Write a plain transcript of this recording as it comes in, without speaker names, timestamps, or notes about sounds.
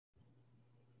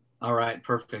All right,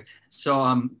 perfect.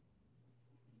 So,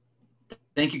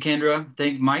 thank you, Kendra.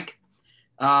 Thank you, Mike.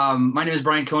 My name is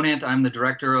Brian Conant. I'm the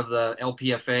director of the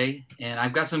LPFA, and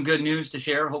I've got some good news to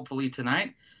share, hopefully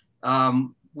tonight.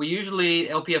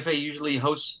 LPFA usually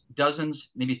hosts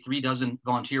dozens, maybe 3 dozen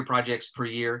volunteer projects per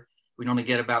year. We normally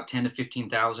get about 10 to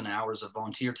 15,000 hours of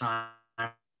volunteer time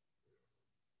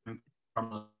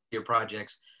from your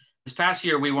projects. This past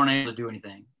year, we weren't able to do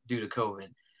anything due to COVID,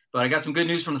 but I got some good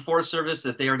news from the Forest Service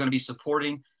that they are going to be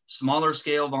supporting smaller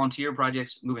scale volunteer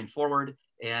projects moving forward.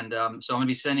 And so I'm going to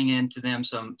be sending in to them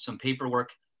some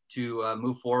paperwork to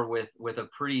move forward with a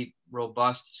pretty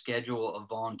robust schedule of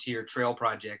volunteer trail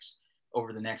projects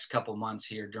over the next couple months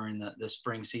here during the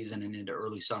spring season and into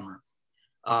early summer.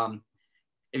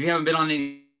 If you haven't been on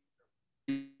any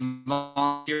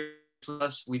volunteers with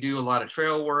us, we do a lot of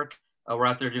trail work. We're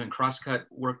out there doing crosscut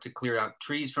work to clear out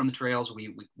trees from the trails.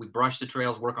 We brush the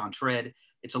trails, work on tread.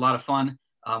 It's a lot of fun.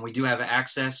 We do have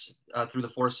access through the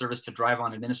Forest Service to drive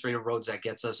on administrative roads that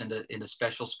gets us into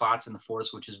special spots in the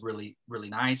forest, which is really, really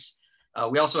nice.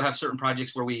 We also have certain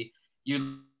projects where we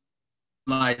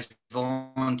utilize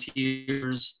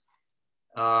volunteers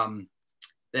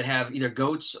that have either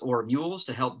goats or mules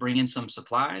to help bring in some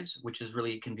supplies, which is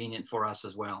really convenient for us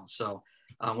as well. So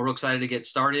we're real excited to get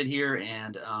started here,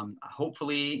 and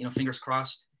hopefully, fingers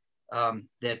crossed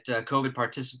that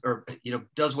COVID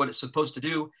does what it's supposed to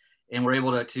do, and we're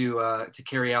able to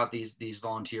carry out these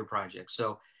volunteer projects.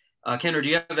 So, Kendra, do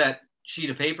you have that sheet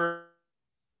of paper?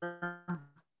 You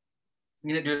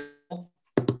gonna do it?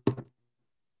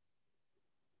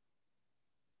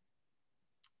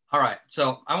 All right,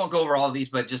 so I won't go over all of these,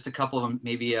 but just a couple of them,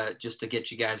 maybe just to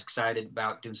get you guys excited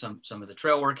about doing some of the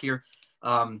trail work here.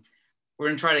 We're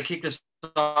going to try to kick this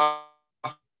off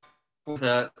with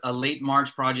a late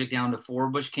March project down to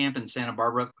Forward Bush Camp in Santa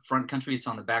Barbara front country. It's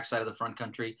on the backside of the front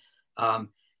country.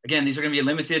 Again, these are going to be a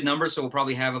limited number, so we'll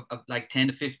probably have like 10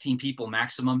 to 15 people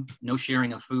maximum, no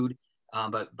sharing of food,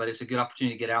 but it's a good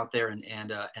opportunity to get out there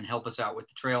and help us out with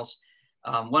the trails.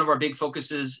 One of our big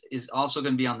focuses is also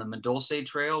going to be on the Medulce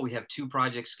Trail. We have 2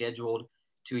 projects scheduled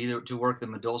to work the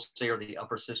Medulce or the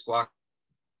Upper Sisquoc.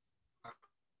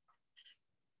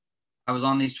 I was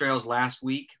on these trails last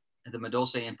week, the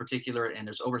Medulce in particular, and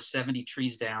there's over 70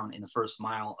 trees down in the first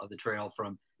mile of the trail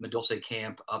from Medulce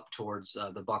Camp up towards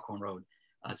the Buckhorn Road.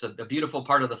 It's a beautiful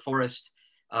part of the forest.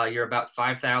 You're about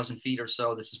 5,000 feet or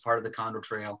so. This is part of the Condor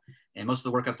Trail. And most of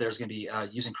the work up there is going to be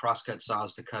using crosscut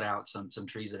saws to cut out some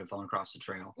trees that have fallen across the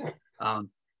trail.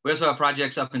 We also have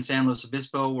projects up in San Luis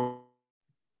Obispo.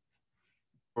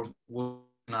 We're working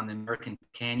on the American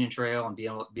Canyon Trail and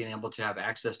being able to have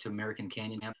access to American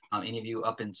Canyon. Any of you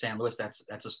up in San Luis, that's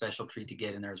a special treat to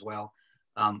get in there as well.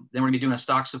 Then we're going to be doing a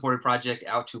stock supported project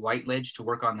out to White Ledge to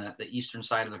work on the eastern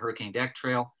side of the Hurricane Deck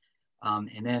Trail.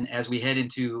 And then as we head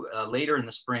into later in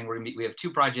the spring, we have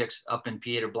 2 projects up in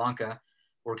Piedra Blanca,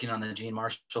 working on the Gene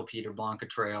Marshall Piedra Blanca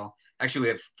Trail. Actually, we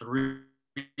have 3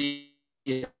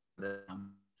 of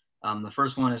them. The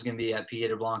first one is going to be at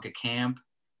Piedra Blanca Camp,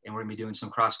 and we're going to be doing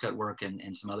some crosscut work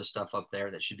and some other stuff up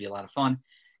there that should be a lot of fun.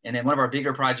 And then one of our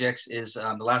bigger projects is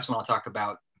the last one I'll talk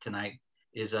about tonight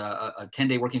is a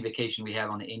 10-day working vacation we have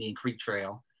on the Indian Creek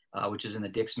Trail, which is in the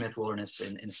Dick Smith Wilderness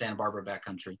in Santa Barbara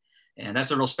backcountry. And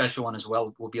that's a real special one as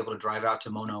well. We'll be able to drive out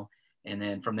to Mono, and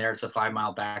then from there it's a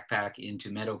 5-mile backpack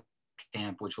into Meadow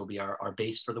Camp, which will be our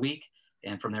base for the week.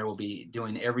 And from there we'll be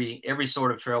doing every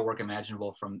sort of trail work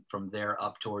imaginable from there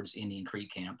up towards Indian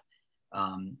Creek Camp.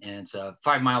 And it's a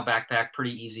 5-mile backpack,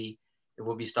 pretty easy. It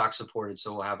will be stock supported,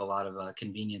 so we'll have a lot of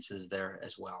conveniences there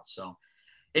as well. So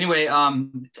anyway,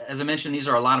 as I mentioned, these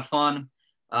are a lot of fun.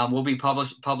 We'll be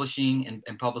publishing and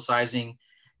publicizing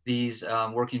these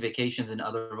working vacations and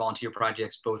other volunteer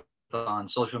projects, both on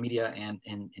social media and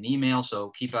in email.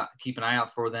 So keep an eye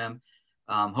out for them.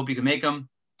 Hope you can make them.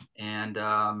 And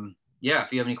yeah,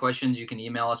 if you have any questions, you can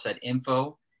email us at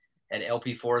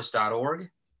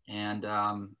info@lpforest.org, and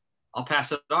I'll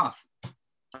pass it off.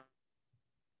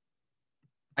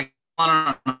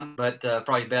 But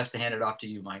probably best to hand it off to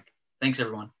you, Mike. Thanks,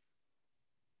 everyone.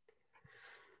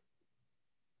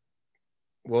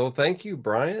 Well, thank you,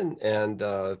 Brian, and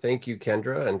thank you,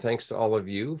 Kendra, and thanks to all of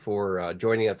you for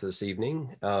joining us this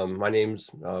evening. My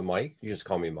name's Mike. You just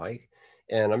call me Mike,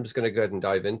 and I'm just going to go ahead and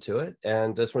dive into it.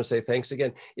 And just want to say thanks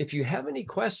again. If you have any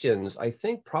questions, I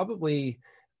think probably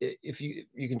if you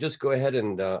can just go ahead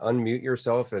and unmute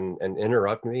yourself and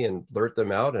interrupt me and blurt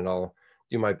them out, and I'll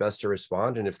do my best to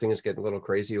respond. And if things get a little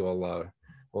crazy, we'll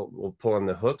pull on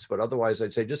the hooks. But otherwise,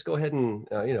 I'd say just go ahead and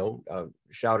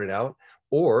shout it out.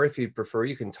 Or if you prefer,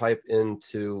 you can type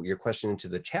into your question into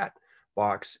the chat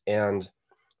box, and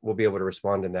we'll be able to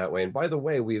respond in that way. And by the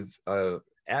way, we've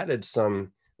added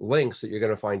some links that you're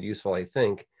going to find useful, I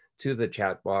think, to the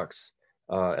chat box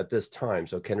at this time.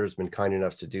 So Kendra's been kind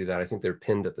enough to do that. I think they're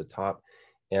pinned at the top.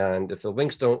 And if the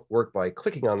links don't work by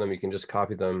clicking on them, you can just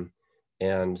copy them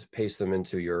and paste them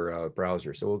into your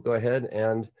browser. So we'll go ahead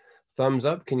and thumbs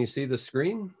up. Can you see the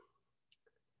screen?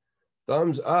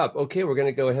 Thumbs up. Okay, we're going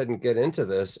to go ahead and get into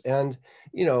this. And,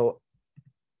 you know,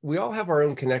 we all have our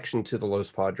own connection to the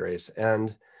Los Padres.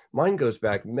 And mine goes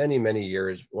back many, many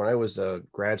years when I was a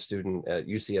grad student at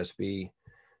UCSB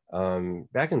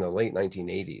back in the late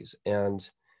 1980s. And,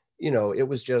 you know, it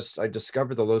was just, I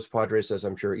discovered the Los Padres, as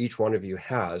I'm sure each one of you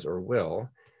has or will.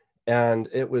 And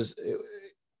it was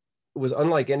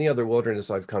unlike any other wilderness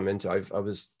I've come into. I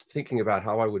was thinking about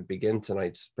how I would begin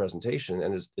tonight's presentation,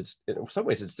 and it's in some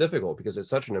ways it's difficult because it's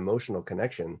such an emotional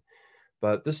connection.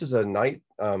 But this is a night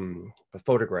a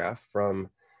photograph from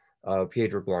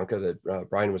Piedra Blanca that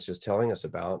Brian was just telling us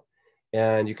about,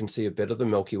 and you can see a bit of the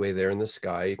Milky Way there in the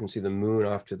sky. You can see the moon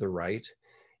off to the right,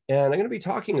 and I'm going to be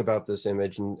talking about this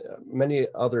image and many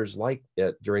others like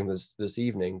it during this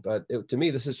evening. But to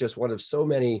me, this is just one of so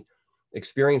many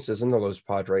experiences in the Los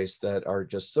Padres that are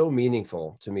just so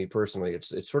meaningful to me personally.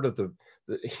 It's sort of the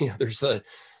you know,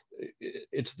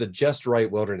 it's the just right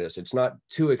wilderness. It's not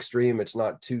too extreme, it's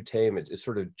not too tame, it's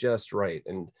sort of just right.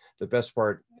 And the best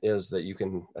part is that you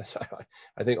can,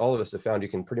 I think all of us have found, you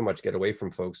can pretty much get away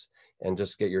from folks and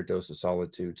just get your dose of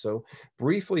solitude. So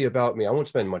briefly about me, I won't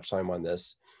spend much time on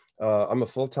this. I'm a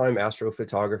full-time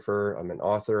astrophotographer, I'm an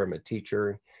author, I'm a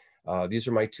teacher. These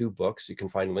are my 2 books. You can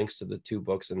find links to the 2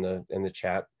 books in the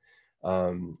chat.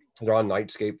 They're on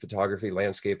nightscape photography,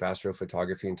 landscape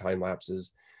astrophotography, and time lapses.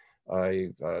 I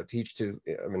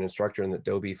I'm an instructor in the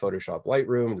Adobe Photoshop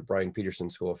Lightroom, the Brian Peterson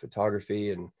School of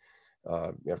Photography, and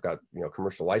I've got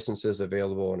commercial licenses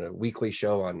available and a weekly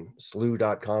show on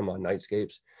slew.com on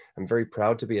nightscapes. I'm very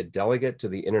proud to be a delegate to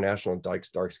the International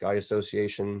Dark Sky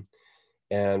Association.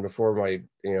 And before my,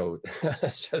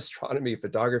 astronomy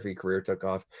photography career took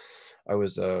off, I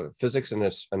was a physics and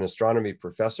an astronomy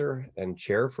professor and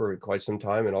chair for quite some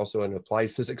time, and also an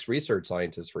applied physics research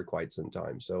scientist for quite some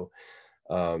time. So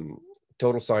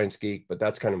total science geek, but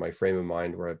that's kind of my frame of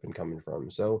mind where I've been coming from.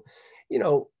 So,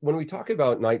 when we talk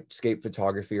about nightscape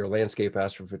photography or landscape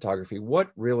astrophotography,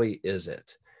 what really is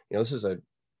it? This is an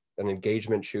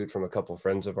engagement shoot from a couple of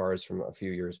friends of ours from a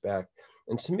few years back.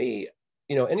 And to me,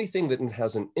 anything that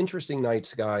has an interesting night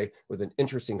sky with an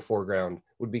interesting foreground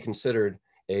would be considered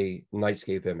a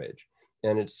nightscape image.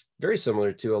 And it's very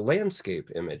similar to a landscape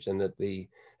image in that the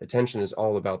attention is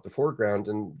all about the foreground.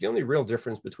 And the only real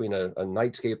difference between a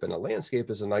nightscape and a landscape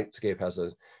is a nightscape has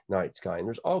a night sky. And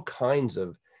there's all kinds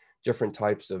of different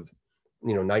types of,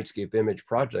 nightscape image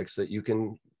projects that you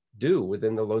can do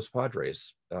within the Los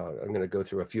Padres. I'm going to go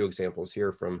through a few examples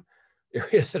here from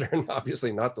areas that are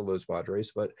obviously not the Los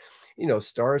Padres, but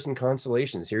stars and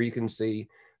constellations. Here you can see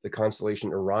the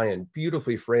constellation Orion,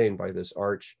 beautifully framed by this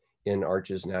arch in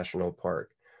Arches National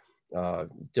Park.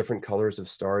 Different colors of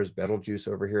stars, Betelgeuse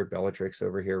over here, Bellatrix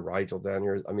over here, Rigel down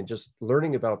here. I mean, just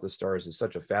learning about the stars is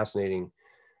such a fascinating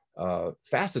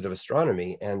facet of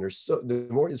astronomy. And it's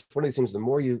one of these things, the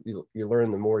more you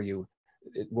learn, the more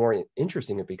more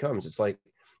interesting it becomes. It's like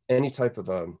any type of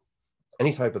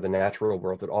the natural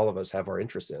world that all of us have our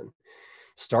interests in.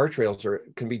 Star trails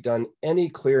can be done any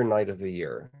clear night of the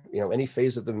year, any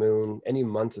phase of the moon, any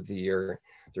month of the year.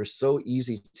 They're so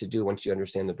easy to do once you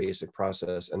understand the basic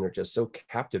process, and they're just so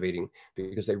captivating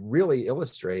because they really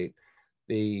illustrate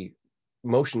the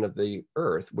motion of the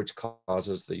Earth, which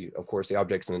causes of course, the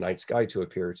objects in the night sky to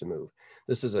appear to move.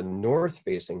 This is a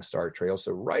north-facing star trail.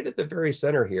 So right at the very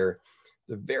center here,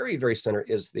 the very, very center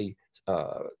is the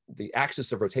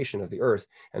axis of rotation of the Earth.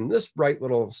 And this bright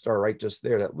little star right just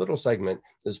there, that little segment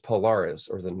is Polaris,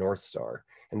 or the North Star.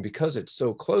 And because it's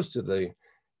so close to the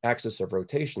axis of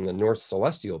rotation, the North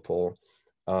Celestial Pole,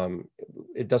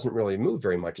 it doesn't really move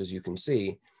very much, as you can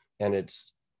see. And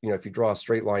it's, if you draw a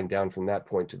straight line down from that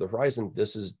point to the horizon,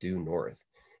 this is due north.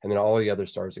 And then all the other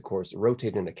stars, of course,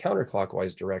 rotate in a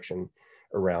counterclockwise direction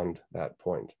around that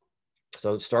point.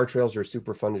 So star trails are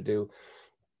super fun to do.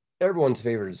 Everyone's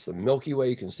favorite is the Milky Way.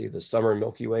 You can see the summer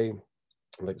Milky Way,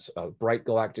 like a bright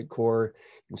galactic core.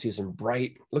 You can see some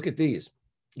bright, look at these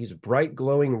bright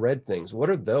glowing red things. What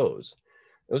are those?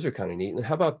 Those are kind of neat. And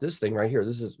how about this thing right here?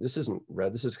 This isn't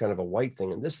red. This is kind of a white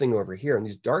thing. And this thing over here, and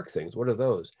these dark things, what are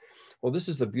those? Well, this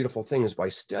is the beautiful thing, is by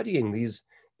studying these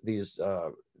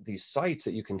sites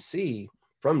that you can see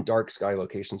from dark sky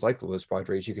locations like the Los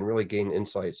Padres, you can really gain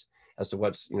insights as to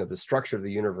what's, the structure of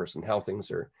the universe and how things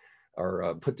are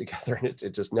put together, and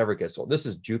it just never gets old. This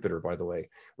is Jupiter, by the way,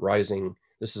 rising.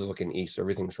 This is looking east, so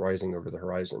everything's rising over the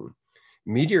horizon.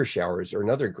 Meteor showers are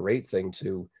another great thing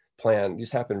to plan.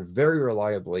 These happen very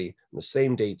reliably on the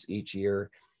same dates each year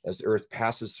as the Earth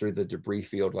passes through the debris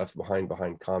field left behind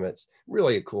comets.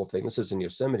 Really a cool thing. This is in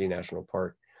Yosemite National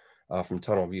Park. From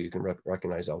tunnel view, you can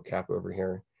recognize El Cap over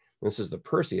here. And this is the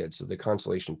Perseid, so the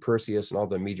constellation Perseus, and all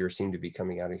the meteors seem to be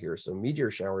coming out of here. So meteor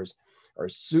showers are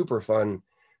super fun,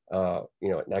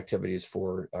 activities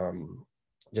for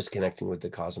just connecting with the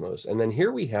cosmos. And then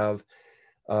here we have,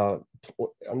 I'm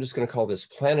just going to call this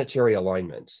planetary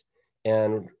alignments.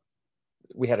 And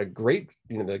we had a great,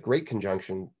 the great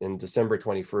conjunction in December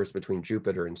 21st between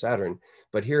Jupiter and Saturn.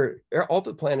 But here, all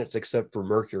the planets except for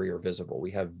Mercury are visible.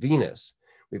 We have Venus,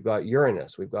 we've got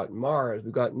Uranus, we've got Mars,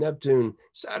 we've got Neptune,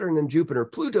 Saturn and Jupiter.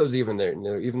 Pluto's even there,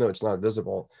 even though it's not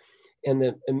visible. And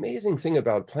the amazing thing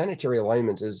about planetary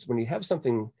alignments is when you have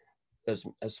something as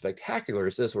spectacular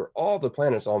as this, where all the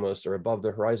planets almost are above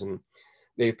the horizon,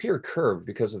 they appear curved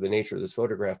because of the nature of this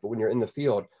photograph. But when you're in the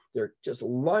field, they're just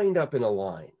lined up in a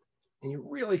line. And you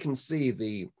really can see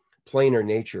the planar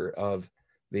nature of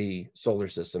the solar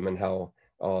system and how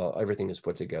everything is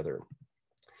put together.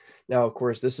 Now, of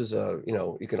course, this is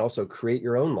you can also create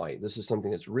your own light. This is something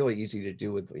that's really easy to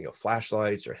do with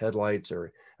flashlights or headlights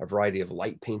or a variety of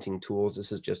light painting tools.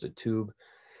 This is just a tube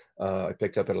I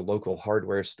picked up at a local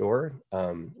hardware store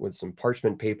with some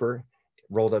parchment paper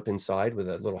rolled up inside with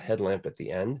a little headlamp at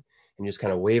the end, and just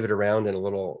kind of wave it around in a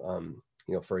little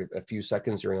for a few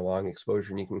seconds during a long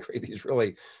exposure, and you can create these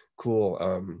really cool,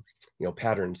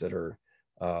 patterns that are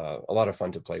a lot of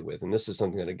fun to play with. And this is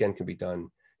something that, again, can be done,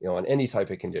 on any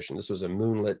type of condition. This was a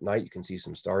moonlit night. You can see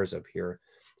some stars up here,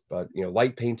 but,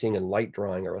 light painting and light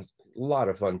drawing are a lot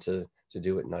of fun to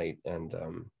do at night. And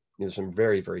there's some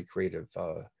very, very creative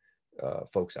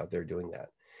folks out there doing that.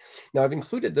 Now, I've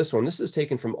included this one. This is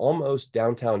taken from almost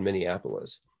downtown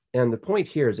Minneapolis. And the point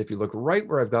here is if you look right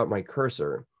where I've got my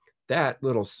cursor, that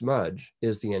little smudge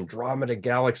is the Andromeda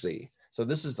Galaxy. So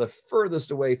this is the furthest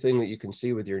away thing that you can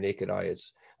see with your naked eye.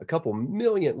 It's a couple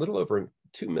million, little over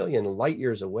 2 million light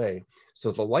years away.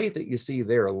 So the light that you see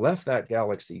there left that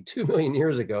galaxy 2 million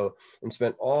years ago and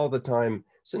spent all the time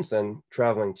since then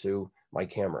traveling to my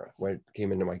camera, where it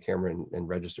came into my camera and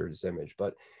registered its image.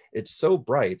 But it's so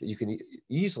bright that you can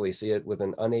easily see it with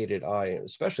an unaided eye,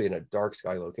 especially in a dark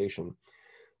sky location.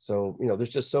 So, there's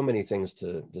just so many things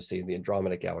to see. The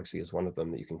Andromeda Galaxy is one of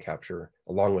them that you can capture,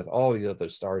 along with all these other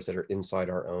stars that are inside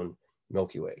our own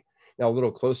Milky Way. Now, a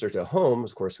little closer to home,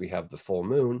 of course, we have the full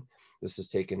moon. This is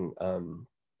taken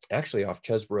actually off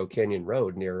Chesborough Canyon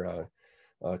Road near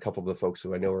a couple of the folks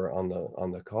who I know are on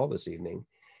the call this evening.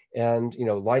 And,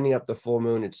 lining up the full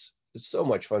moon, it's so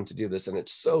much fun to do this. And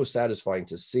it's so satisfying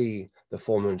to see the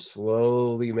full moon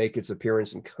slowly make its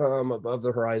appearance and come above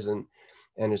the horizon.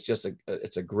 And it's just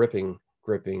it's a gripping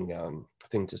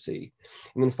thing to see.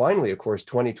 And then finally, of course,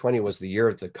 2020 was the year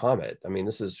of the comet. I mean,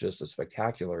 this is just a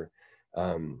spectacular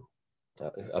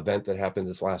event that happened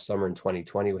this last summer in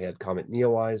 2020. We had Comet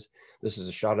Neowise. This is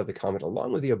a shot of the comet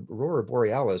along with the Aurora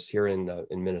Borealis here in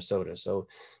Minnesota. So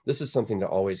this is something to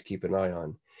always keep an eye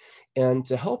on. And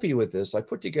to help you with this, I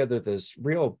put together this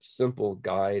real simple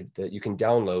guide that you can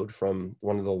download from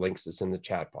one of the links that's in the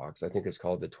chat box. I think it's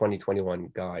called the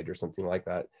 2021 guide or something like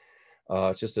that.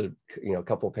 It's just a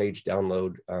couple page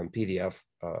download PDF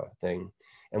thing.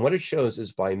 And what it shows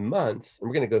is by month, and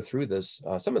we're going to go through this,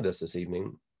 some of this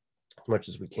evening, as much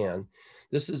as we can.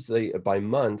 This is the by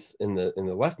month in the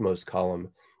leftmost column.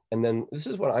 And then this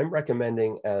is what I'm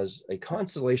recommending as a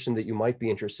constellation that you might be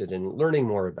interested in learning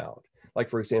more about. Like,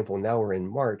 for example, now we're in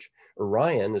March,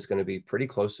 Orion is going to be pretty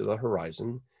close to the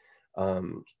horizon.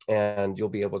 And you'll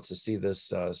be able to see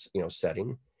this,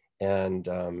 setting and,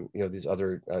 these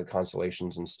other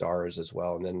constellations and stars as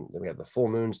well. And then we have the full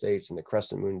moon dates and the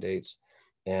crescent moon dates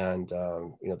and,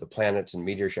 the planets and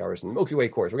meteor showers and the Milky Way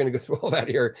course. We're going to go through all that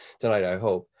here tonight, I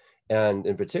hope. And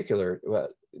in particular,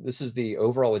 this is the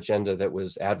overall agenda that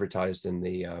was advertised in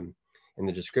the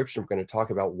description. We're going to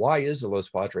talk about why is the Los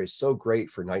Padres so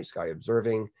great for night sky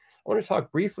observing. I want to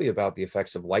talk briefly about the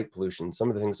effects of light pollution, some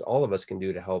of the things all of us can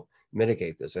do to help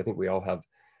mitigate this. I think we all have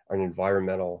an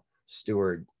environmental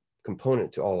steward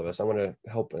component to all of us. I want to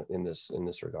help in this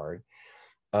regard.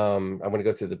 I want to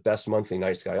go through the best monthly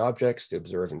night sky objects to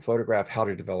observe and photograph, how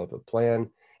to develop a plan.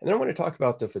 And then I want to talk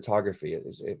about the photography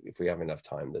if we have enough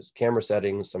time. There's camera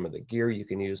settings, some of the gear you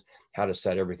can use, how to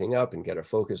set everything up and get a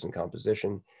focus and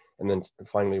composition. And then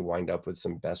finally wind up with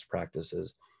some best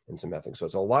practices and some ethics. So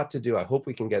it's a lot to do. I hope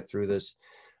we can get through this.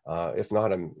 If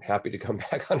not, I'm happy to come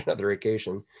back on another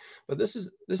occasion. But this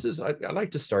is I'd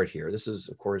like to start here. This is,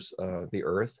 of course, the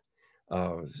Earth.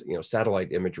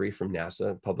 satellite imagery from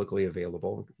NASA, publicly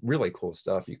available, really cool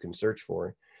stuff you can search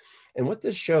for. And what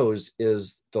this shows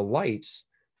is the lights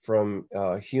from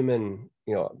human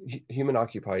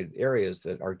occupied areas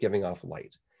that are giving off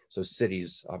light. So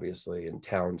cities, obviously, and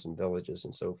towns and villages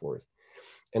and so forth.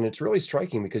 And it's really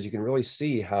striking because you can really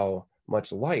see how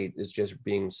much light is just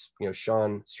being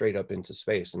shone straight up into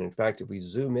space. And in fact, if we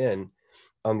zoom in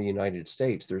on the United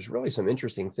States, there's really some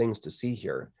interesting things to see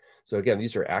here. So again,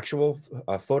 these are actual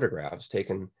photographs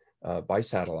taken by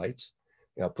satellites,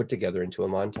 put together into a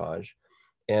montage.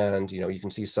 And you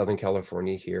can see Southern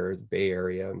California here, the Bay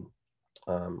Area.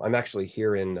 I'm actually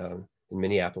here in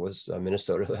Minneapolis,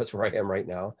 Minnesota. That's where I am right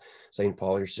now. St.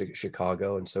 Paul or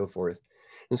Chicago and so forth.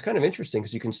 And it's kind of interesting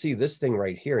because you can see this thing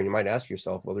right here, and you might ask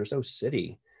yourself, well, there's no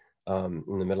city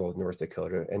in the middle of North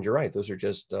Dakota. And you're right; those are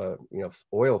just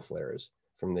oil flares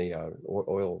from the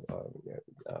oil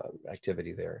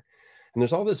activity there. And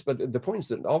there's all this, but the point is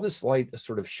that all this light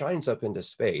sort of shines up into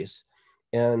space,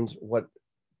 and what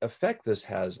effect this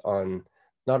has on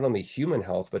not only human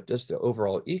health, but just the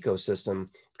overall ecosystem.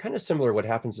 Kind of similar, what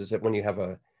happens is that when you have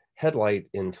a headlight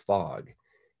in fog,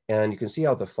 and you can see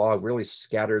how the fog really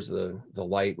scatters the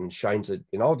light and shines it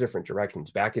in all different directions,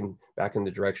 back in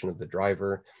the direction of the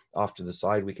driver, off to the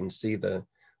side, we can see the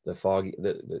fog,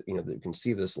 you can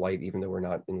see this light, even though we're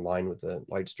not in line with the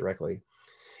lights directly.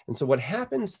 And so what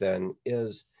happens then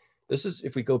is,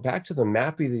 if we go back to the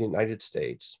map of the United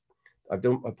States, I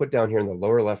put down here in the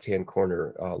lower left-hand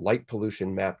corner,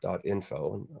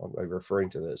 lightpollutionmap.info, and I'll be referring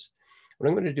to this. What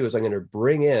I'm going to do is I'm going to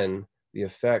bring in the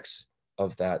effects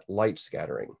of that light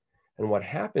scattering. And what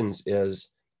happens is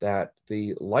that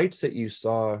the lights that you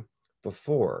saw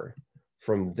before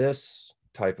from this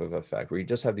type of effect, where you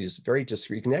just have these very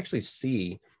discrete, you can actually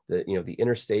see the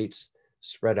interstates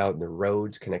spread out in the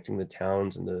roads connecting the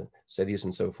towns and the cities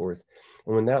and so forth.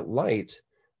 And when that light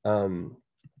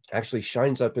actually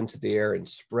shines up into the air and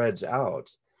spreads out,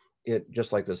 it,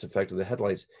 just like this effect of the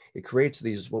headlights, it creates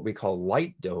these what we call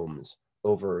light domes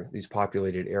over these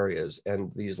populated areas.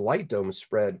 And these light domes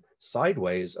spread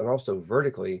sideways and also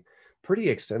vertically pretty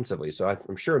extensively. So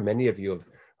I'm sure many of you have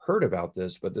heard about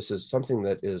this, but this is something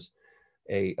that is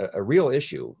a real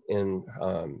issue in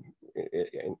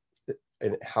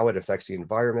how it affects the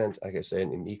environment, like I say,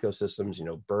 in ecosystems,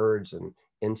 birds and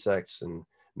insects and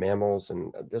mammals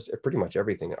and just pretty much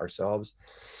everything ourselves.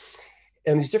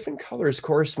 And these different colors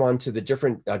correspond to the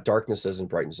different darknesses and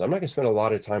brightnesses. I'm not going to spend a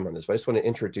lot of time on this, but I just want to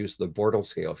introduce the Bortle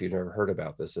scale. If you've never heard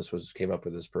about this, came up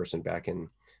with this person back in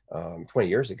 20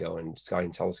 years ago in Sky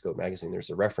and Telescope magazine. There's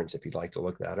a reference if you'd like to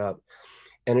look that up.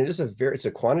 And it's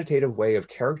a quantitative way of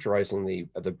characterizing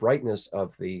the brightness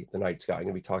of the night sky. I'm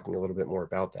going to be talking a little bit more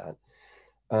about that.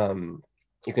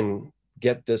 You can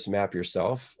get this map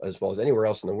yourself, as well as anywhere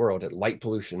else in the world, at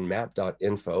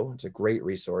lightpollutionmap.info. It's a great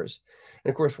resource. And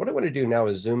of course, what I want to do now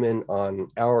is zoom in on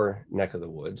our neck of the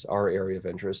woods, our area of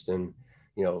interest in,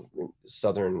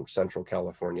 southern central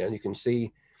California. And you can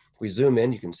see, if we zoom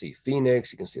in, you can see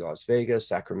Phoenix, you can see Las Vegas,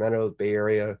 Sacramento, Bay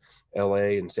Area,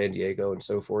 LA, and San Diego, and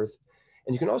so forth.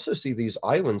 And you can also see these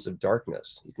islands of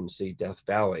darkness. You can see Death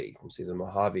Valley, you can see the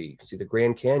Mojave, you can see the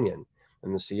Grand Canyon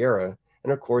and the Sierra.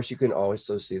 And of course, you can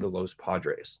also see the Los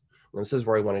Padres. And this is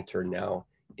where I want to turn now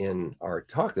in our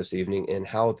talk this evening, and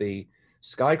how the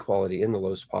sky quality in the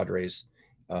Los Padres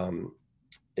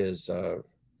is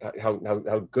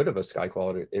how good of a sky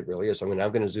quality it really is. So I'm now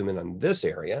going to zoom in on this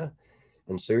area.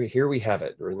 And so here we have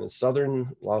it. We're in the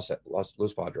southern Los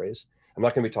Padres. I'm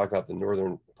not going to be talking about the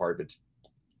northern part, but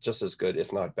just as good,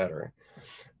 if not better.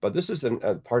 But this is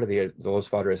a part of the Los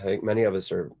Padres I think many of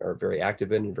us are very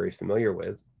active in and very familiar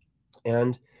with.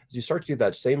 And as you start to do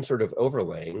that same sort of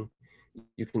overlaying,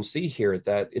 you can see here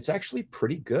that it's actually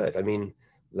pretty good. I mean,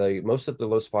 most of the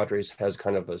Los Padres has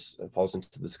kind of falls into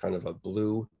this kind of a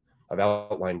blue. I've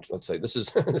outlined, let's say, this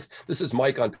is this is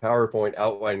Mike on PowerPoint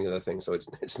outlining the thing, so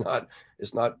it's not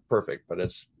perfect, but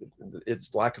its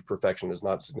lack of perfection is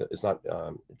not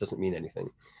it doesn't mean anything.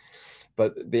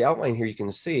 But the outline here you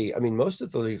can see, I mean, most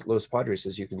of the Los Padres,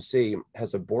 as you can see,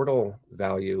 has a Bortle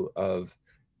value of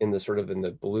in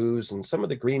the blues and some of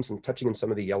the greens and touching in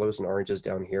some of the yellows and oranges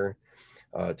down here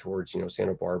towards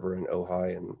Santa Barbara and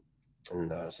Ojai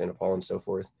and Santa Paula and so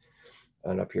forth,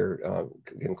 and up here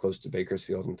getting close to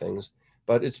Bakersfield and things.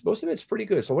 But most of it's pretty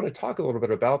good. So I want to talk a little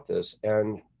bit about this,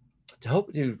 and to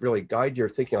help you really guide your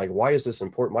thinking, like, why is this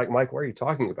important? Mike, why are you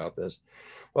talking about this?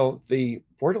 Well, the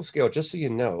Bortle scale, just so you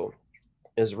know,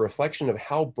 is a reflection of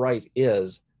how bright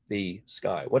is the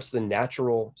sky. What's the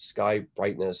natural sky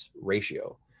brightness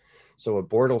ratio? So a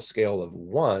Bortle scale of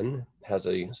 1 has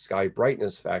a sky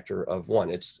brightness factor of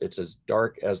 1. It's as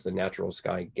dark as the natural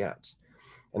sky gets.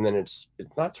 And then it's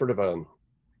not sort of a,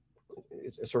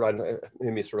 it's sort of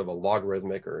maybe sort of a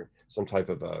logarithmic or some type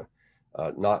of a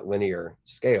not linear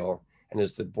scale. And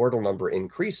as the Bortle number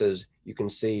increases, you can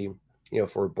see,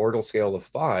 for a Bortle scale of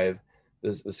 5,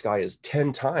 the sky is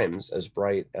 10 times as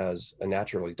bright as a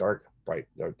naturally dark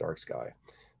sky.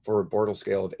 For a Bortle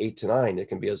scale of 8 to 9, it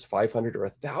can be as 500 or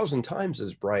 1,000 times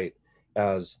as bright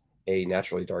as a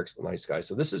naturally dark night sky.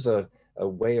 So this is a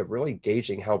way of really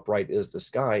gauging how bright is the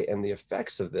sky, and the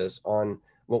effects of this on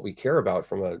what we care about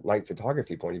from a night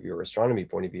photography point of view or astronomy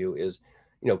point of view is,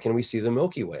 can we see the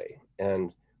Milky Way?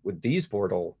 And with these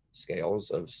Bortle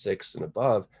scales of 6 and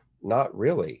above, not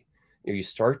really. You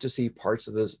start to see parts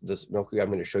of this Milky Way. I'm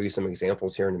going to show you some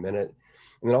examples here in a minute.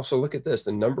 And then also look at this,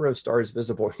 the number of stars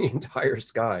visible in the entire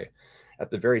sky.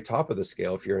 At the very top of the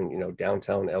scale, if you're in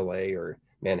downtown LA or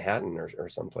Manhattan or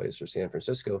someplace, or San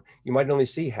Francisco, you might only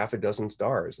see half a dozen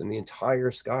stars in the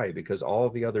entire sky, because all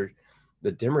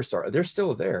the dimmer stars, they're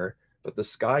still there, but the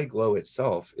sky glow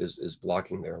itself is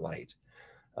blocking their light.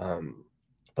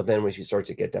 But then when you start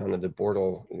to get down to the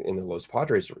Bortle in the Los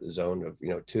Padres zone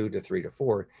of 2 to 3 to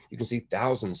 4, you can see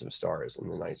thousands of stars in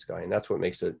the night sky, and that's what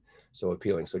makes it so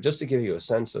appealing. So just to give you a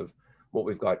sense of what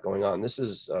we've got going on, this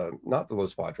is not the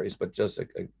Los Padres, but just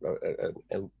an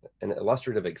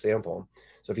illustrative example.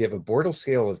 So if you have a Bortle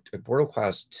scale of a Bortle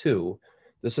class 2,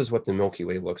 this is what the Milky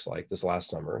Way looks like this last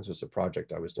summer. This was a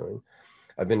project I was doing.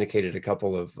 I've indicated a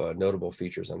couple of notable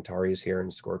features. Antares here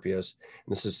and Scorpius,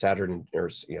 and this is Saturn,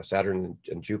 Saturn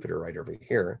and Jupiter right over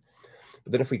here.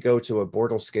 But then if we go to a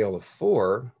Bortle scale of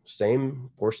 4, same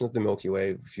portion of the Milky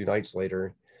Way, a few nights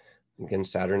later, again,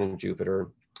 Saturn and Jupiter.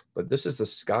 But this is the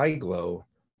sky glow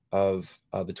of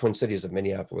the Twin Cities of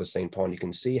Minneapolis, St. Paul. And you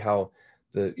can see how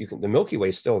the Milky Way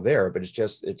is still there, but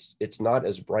it's not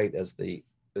as bright as the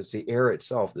air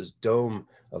itself, this dome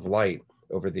of light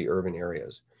over the urban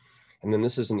areas. And then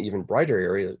this is an even brighter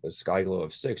area, a sky glow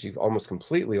of 6. You've almost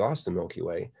completely lost the Milky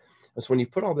Way. And so when you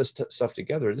put all this stuff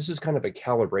together, this is kind of a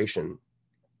calibration,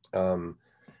 a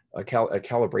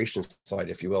calibration slide,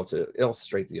 if you will, to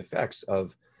illustrate the effects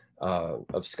of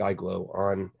sky glow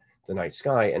on the night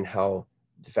sky, and how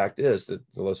the fact is that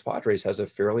the Los Padres has a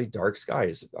fairly dark sky.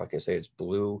 It's, like I say, it's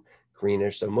blue,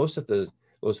 greenish. So most of the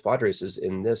Los Padres is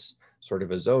in this sort of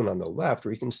a zone on the left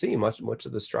where you can see much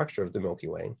of the structure of the Milky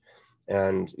Way.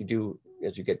 And you do,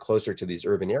 as you get closer to these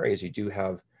urban areas, you do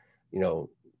have,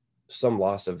 some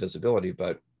loss of visibility.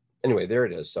 But anyway, there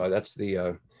it is. So that's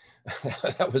the,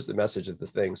 that was the message of the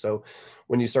thing. So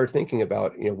when you start thinking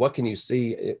about, what can you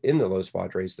see in the Los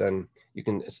Padres, then you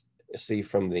can see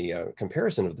from the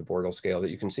comparison of the Bortle scale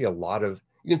that you can see a lot of,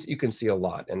 you can see a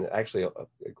lot, and actually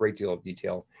a great deal of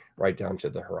detail right down to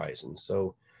the horizon.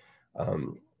 So,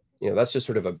 that's just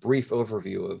sort of a brief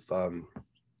overview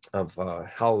of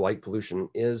how light pollution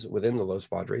is within the Los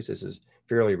Padres. This is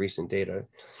fairly recent data.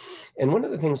 And one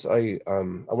of the things I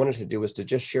wanted to do was to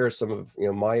just share some of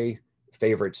my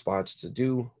favorite spots to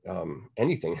do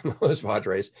anything in the Los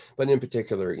Padres, but in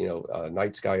particular,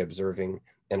 night sky observing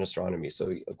and astronomy.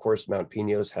 So of course, Mount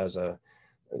Pinos has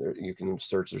you can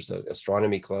search, there's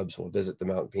astronomy clubs will visit the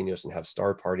Mount Pinos and have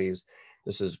star parties.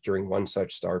 This is during one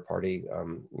such star party,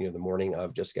 the morning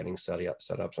of just getting set up.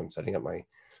 So I'm setting up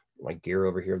my gear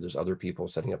over here. There's other people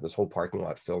setting up. This whole parking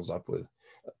lot fills up with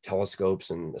telescopes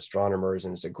and astronomers,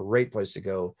 and it's a great place to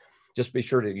go. Just be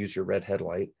sure to use your red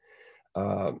headlight.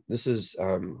 This is,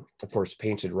 of course,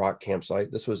 Painted Rock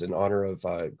Campsite. This was in honor of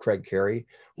Craig Carey.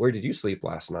 Where did you sleep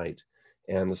last night?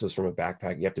 And this was from a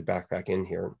backpack. You have to backpack in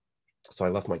here. So I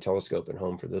left my telescope at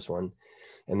home for this one.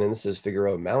 And then this is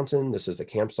Figueroa Mountain. This is a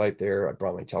campsite there. I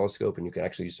brought my telescope, and you can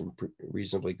actually use some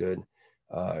reasonably good,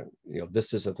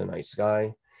 vistas of the night sky.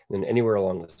 And then anywhere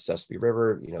along the Sespe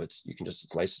River, it's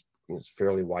nice. It's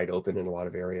fairly wide open in a lot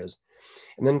of areas.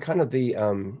 And then kind of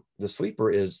the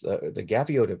sleeper is the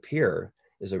Gaviota Pier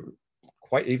is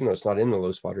even though it's not in the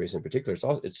Los Padres in particular,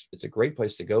 it's a great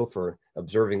place to go for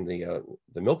observing the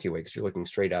Milky Way, because you're looking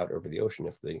straight out over the ocean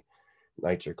if the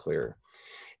nights are clear.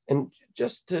 And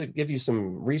just to give you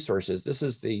some resources, this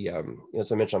is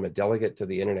as I mentioned, I'm a delegate to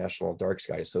the International Dark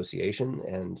Sky Association,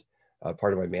 and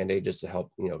part of my mandate is to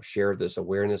help share this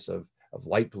awareness of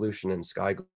light pollution and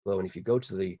sky glow. And if you go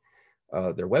to their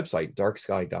website,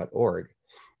 darksky.org,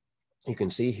 you can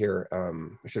see here,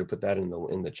 I should have put that in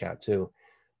the chat too,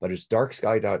 but it's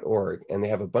darksky.org, and they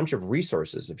have a bunch of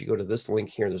resources. If you go to this link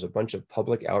here, there's a bunch of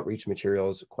public outreach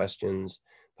materials, questions,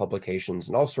 publications,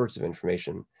 and all sorts of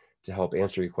information to help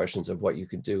answer your questions of what you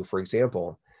could do. For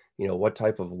example, what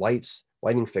type of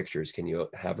lighting fixtures can you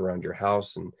have around your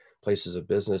house and places of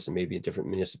business, and maybe in different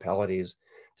municipalities,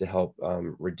 to help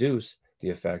reduce the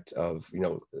effect of,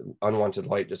 unwanted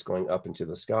light just going up into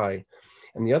the sky.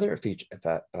 And the other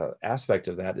aspect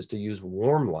of that is to use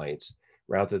warm lights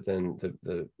rather than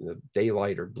the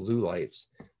daylight or blue lights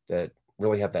that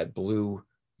really have that blue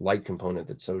light component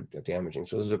that's so damaging.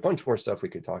 So there's a bunch more stuff we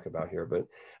could talk about here, but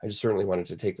I just certainly wanted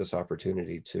to take this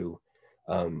opportunity to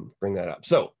bring that up.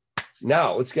 So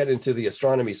now let's get into the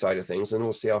astronomy side of things, and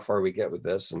we'll see how far we get with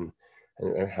this and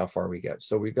how far we get.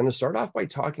 So we're going to start off by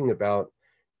talking about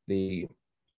the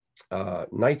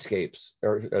nightscapes,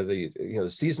 or the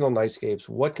seasonal nightscapes.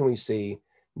 What can we see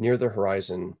near the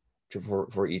horizon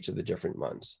for each of the different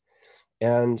months?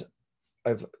 And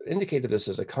I've indicated this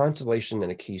as a constellation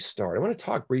and a key star. I want to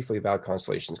talk briefly about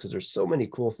constellations because there's so many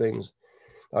cool things.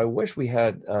 I wish we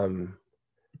had,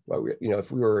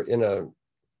 if we were in a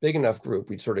big enough group,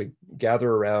 we'd sort of gather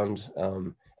around,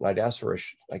 and I'd ask for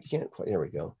I can't quite, there we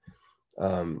go.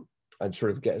 I'd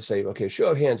sort of say, okay, show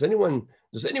of hands.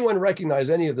 Does anyone recognize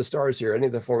any of the stars here, any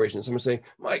of the formations? Someone say,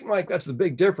 Mike, that's the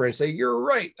Big Dipper. And say, you're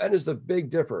right, that is the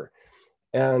Big Dipper.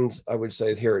 And I would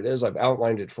say, here it is. I've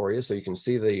outlined it for you so you can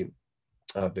see the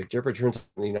Big Dipper. Turns out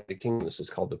in the United Kingdom, this is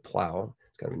called the Plough.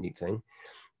 It's kind of a neat thing.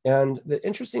 And the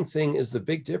interesting thing is the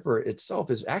Big Dipper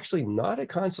itself is actually not a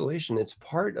constellation. It's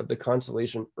part of the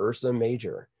constellation Ursa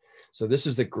Major. So this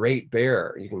is the Great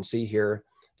Bear. You can see here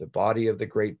the body of the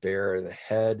Great Bear, the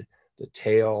head, the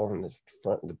tail, and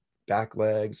the back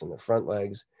legs and the front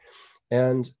legs.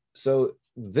 And so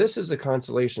this is a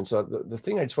constellation. So the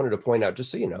thing I just wanted to point out,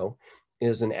 just so you know,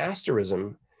 is an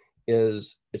asterism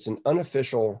it's an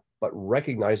unofficial but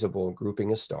recognizable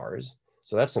grouping of stars.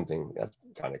 So that's something that's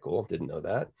kind of cool. Didn't know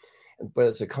that. But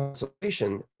it's a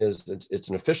constellation. It's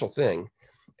an official thing,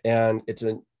 and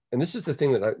this is the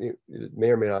thing that I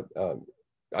may or may not.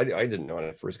 I didn't know when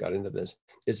I first got into this.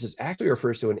 It actually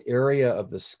refers to an area of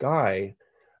the sky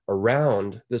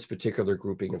around this particular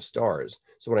grouping of stars.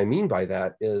 So what I mean by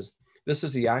that is this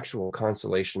is the actual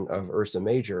constellation of Ursa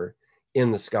Major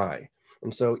in the sky.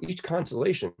 And so each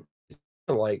constellation is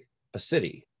like a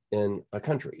city in a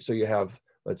country. So you have,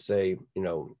 let's say,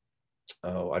 you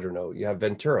have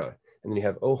Ventura, and then you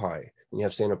have Ojai, and you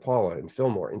have Santa Paula and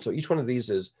Fillmore. And so each one of these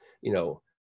is, has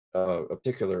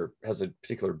a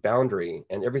particular boundary,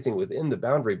 and everything within the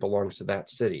boundary belongs to that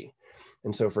city.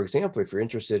 And so, for example, if you're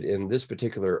interested in this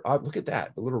particular, look at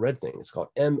that, the little red thing. It's called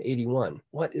M81.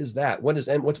 What is that? What's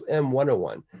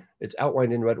M101? It's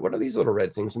outlined in red. What are these little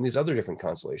red things and these other different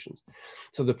constellations?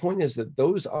 So the point is that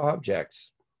those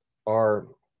objects are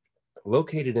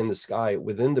located in the sky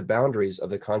within the boundaries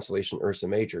of the constellation Ursa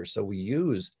Major. So we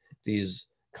use these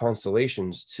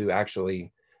constellations to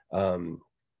actually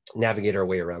navigate our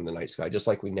way around the night sky, just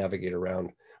like we navigate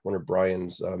around one of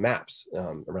Brian's maps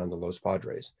around the Los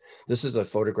Padres. This is a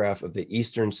photograph of the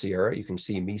Eastern Sierra. You can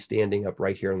see me standing up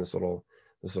right here on this little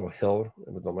hill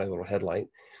with my little headlight.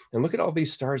 And look at all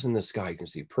these stars in the sky. You can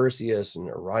see Perseus and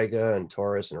Auriga and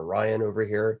Taurus and Orion over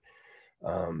here.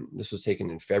 This was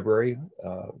taken in February,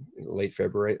 late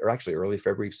February, or actually early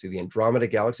February. You can see the Andromeda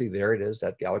Galaxy. There it is,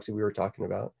 that galaxy we were talking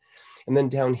about. And then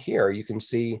down here, you can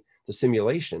see the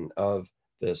simulation of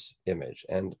this image.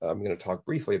 And I'm going to talk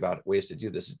briefly about ways to do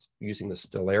this. It's using the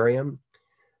Stellarium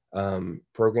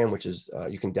program, which is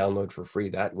you can download for free.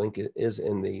 That link is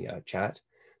in the chat.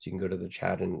 So you can go to the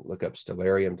chat and look up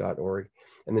stellarium.org.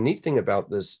 And the neat thing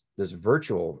about this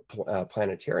virtual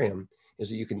planetarium is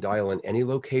that you can dial in any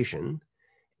location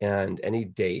and any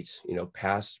date,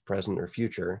 past, present, or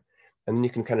future. And then you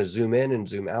can kind of zoom in and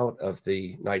zoom out of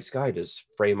the night sky to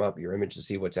frame up your image to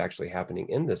see what's actually happening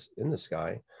in the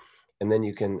sky. And then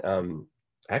you can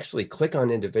actually click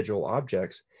on individual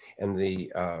objects, and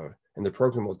the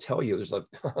program will tell you there's a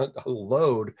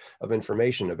load of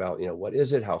information about, what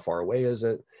is it, how far away is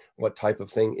it, what type of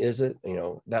thing is it,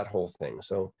 that whole thing.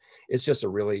 So it's just a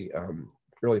really,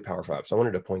 really powerful app. So I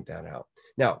wanted to point that out.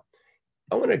 Now,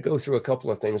 I want to go through a couple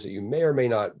of things that you may or may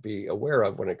not be aware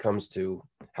of when it comes to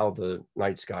how the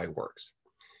night sky works.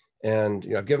 And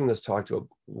I've given this talk to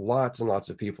lots and lots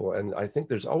of people, and I think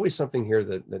there's always something here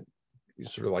that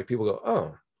sort of like people go,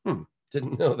 oh,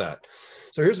 didn't know that.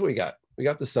 So here's what we got. We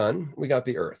got the sun, we got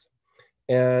the earth.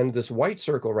 And this white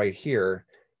circle right here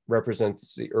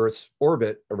represents the Earth's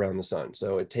orbit around the sun.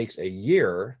 So it takes a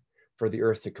year for the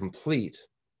Earth to complete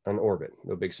an orbit.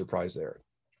 No big surprise there.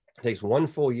 It takes 1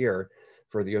 full year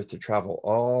for the Earth to travel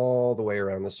all the way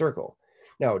around the circle.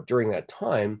 Now, during that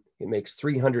time, it makes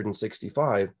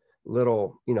 365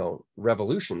 little,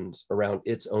 revolutions around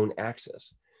its own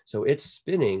axis. So it's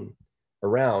spinning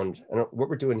around, and what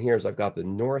we're doing here is I've got the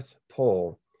North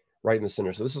Pole right in the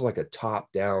center. So this is like a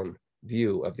top-down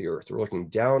view of the Earth. We're looking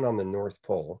down on the North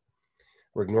Pole.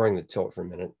 We're ignoring the tilt for a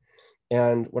minute.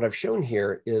 And what I've shown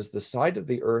here is the side of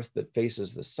the Earth that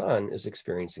faces the sun is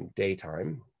experiencing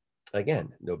daytime.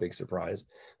 Again, no big surprise.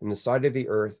 And the side of the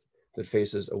Earth that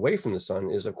faces away from the sun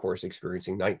is, of course,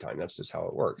 experiencing nighttime. That's just how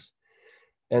it works.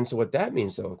 And so what that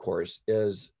means, though, of course,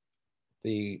 is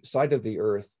the side of the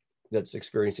Earth that's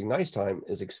experiencing nighttime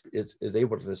is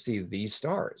able to see these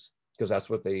stars, because that's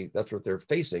what they're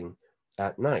facing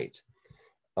at night.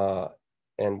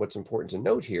 And what's important to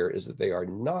note here is that they are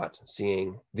not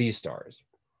seeing these stars.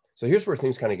 So here's where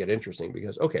things kind of get interesting,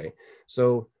 because, okay,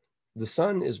 so the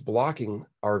sun is blocking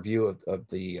our view of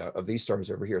these stars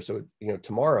over here. So,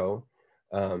 tomorrow,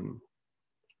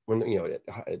 when,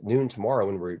 at noon tomorrow,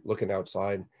 when we're looking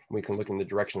outside and we can look in the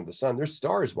direction of the sun, there's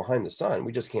stars behind the sun.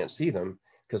 We just can't see them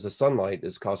because the sunlight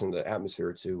is causing the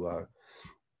atmosphere to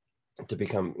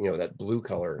become, that blue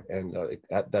color, and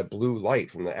that blue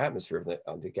light from the atmosphere,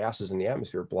 the gases in the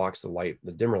atmosphere blocks the light,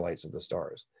 the dimmer lights of the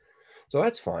stars. So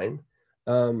that's fine.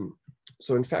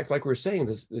 So in fact, like we were saying,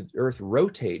 the Earth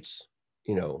rotates,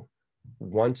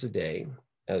 once a day,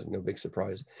 no big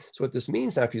surprise. So what this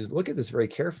means now, if you look at this very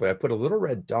carefully, I put a little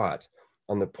red dot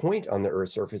on the point on the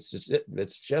Earth's surface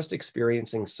that's just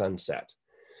experiencing sunset.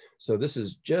 So this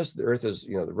is just, the Earth is,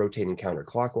 rotating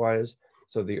counterclockwise.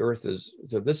 So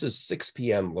this is 6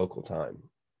 p.m. local time.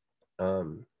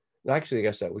 Actually, I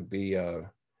guess that would be, I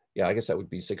guess that would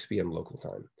be 6 p.m. local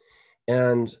time.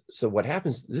 And so what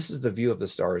happens, this is the view of the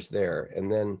stars there.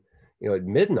 And then, at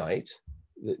midnight,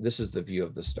 this is the view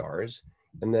of the stars.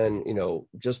 And then,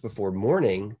 just before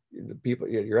morning, the people,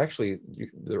 your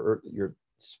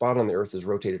spot on the Earth is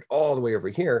rotated all the way over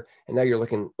here. And now you're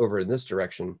looking over in this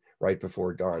direction right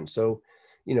before dawn. So,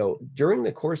 during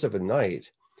the course of a night,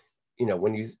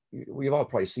 we've all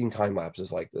probably seen time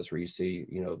lapses like this, where you see,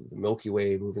 the Milky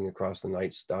Way moving across the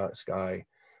night sky.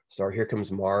 Here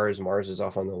comes Mars. Mars is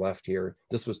off on the left here.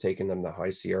 This was taken in the High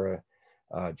Sierra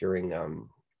during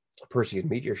Perseid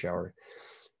meteor shower.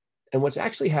 And what's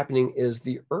actually happening is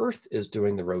the Earth is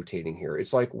doing the rotating here.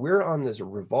 It's like we're on this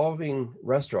revolving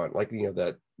restaurant, like,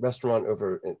 that restaurant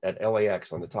over at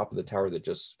LAX on the top of the tower that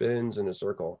just spins in a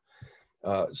circle.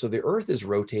 So the Earth is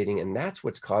rotating, and that's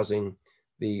what's causing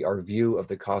our view of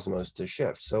the cosmos to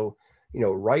shift. So,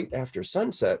 right after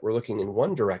sunset, we're looking in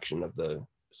one direction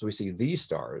so we see these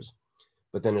stars,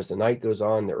 but then as the night goes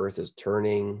on, the Earth is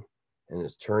turning and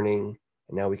is turning,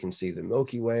 and now we can see the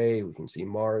Milky Way, we can see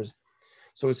Mars.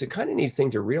 So it's a kind of neat thing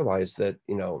to realize that,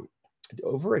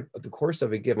 over the course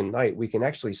of a given night, we can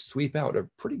actually sweep out a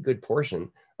pretty good portion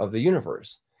of the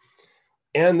universe.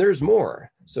 And there's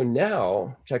more. So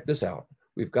now, check this out.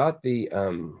 We've got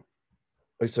so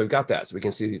we've got that. So we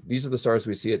can see these are the stars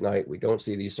we see at night. We don't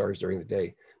see these stars during the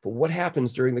day. But what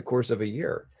happens during the course of a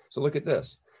year? So look at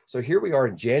this. So here we are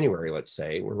in January, let's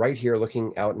say. We're right here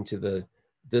looking out into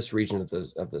this region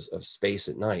of space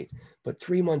at night. But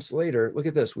 3 months later, look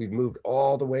at this. We've moved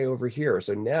all the way over here.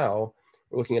 So now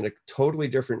we're looking at a totally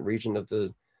different region of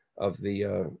the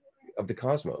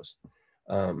cosmos.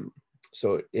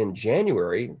 So in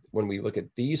January, when we look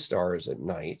at these stars at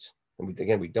night,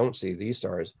 and we don't see these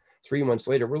stars, 3 months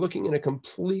later, we're looking in a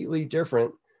completely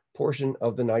different portion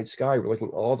of the night sky. We're looking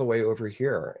all the way over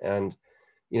here. And,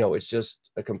 it's just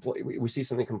we see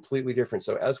something completely different.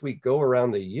 So as we go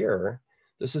around the year,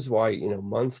 this is why,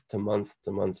 month to month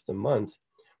to month to month,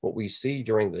 what we see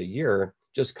during the year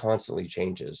just constantly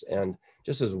changes. And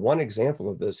just as one example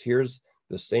of this, here's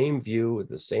the same view with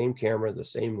the same camera, the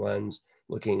same lens,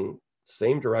 looking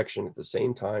same direction at the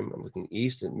same time. I'm looking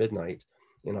east at midnight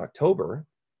in October,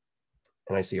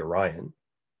 and I see Orion.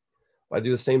 I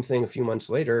do the same thing a few months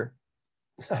later.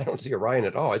 I don't see Orion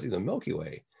at all. I see the Milky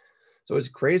Way. So it's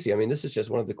crazy. I mean, this is just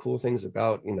one of the cool things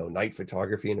about, night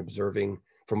photography and observing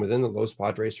from within the Los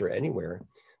Padres or anywhere,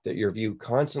 that your view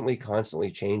constantly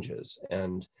changes.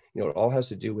 And, it all has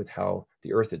to do with how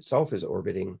the Earth itself is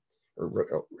orbiting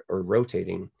or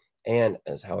rotating, and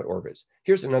as how it orbits.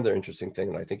 Here's another interesting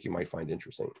thing that I think you might find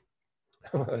interesting.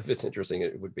 If it's interesting,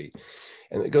 it would be.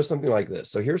 And it goes something like this.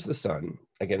 So here's the sun,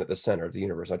 again, at the center of the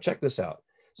universe. Now check this out.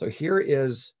 So here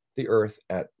is the Earth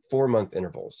at 4-month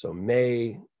intervals. So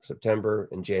May, September,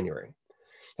 and January.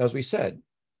 Now, as we said,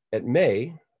 at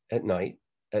May, at night,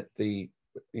 at the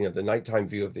nighttime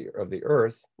view of the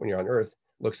Earth, when you're on Earth,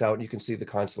 looks out and you can see the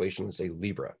constellation, let's say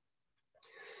Libra.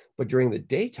 But during the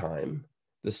daytime,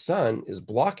 the sun is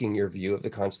blocking your view of the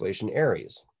constellation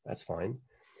Aries. That's fine.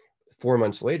 4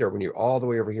 months later, when you're all the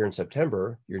way over here in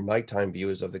September, your nighttime view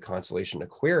is of the constellation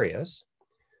Aquarius,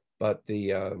 but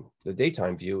the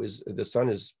daytime view is the sun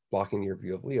is blocking your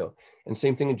view of Leo. And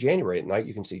same thing in January. At night,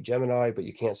 you can see Gemini, but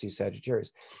you can't see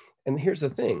Sagittarius. And here's the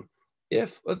thing.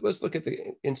 Let's look at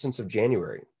the instance of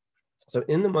January. So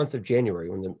in the month of January,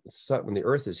 when the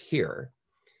Earth is here,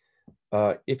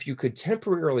 if you could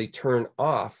temporarily turn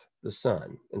off the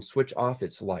sun and switch off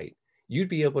its light, you'd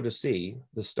be able to see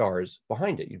the stars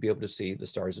behind it. You'd be able to see the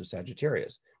stars of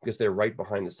Sagittarius because they're right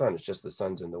behind the sun. It's just the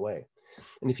sun's in the way.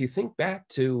 And if you think back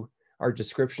to our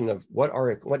description of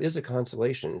what is a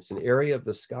constellation, it's an area of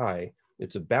the sky.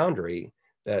 It's a boundary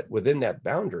that within that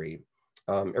boundary,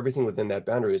 everything within that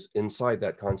boundary is inside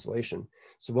that constellation.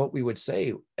 So what we would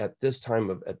say at this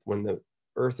time when the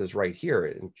Earth is right here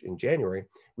in January,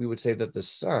 we would say that the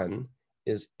sun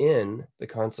is in the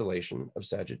constellation of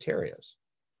Sagittarius.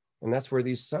 And that's where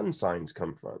these sun signs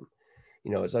come from.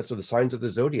 That's where the signs of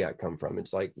the zodiac come from.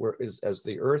 It's like as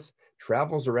the Earth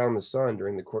travels around the sun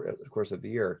during the course of the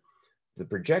year, the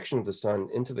projection of the sun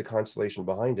into the constellation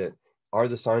behind it are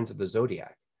the signs of the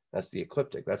zodiac. That's the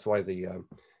ecliptic. That's why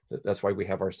that's why we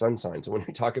have our sun signs. And when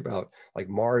we talk about like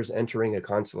Mars entering a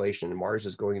constellation, Mars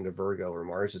is going into Virgo or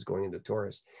Mars is going into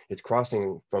Taurus, it's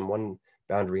crossing from one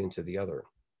boundary into the other.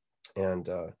 And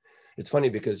it's funny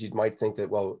because you might think that,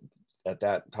 well, at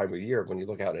that time of year, when you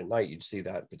look out at night, you'd see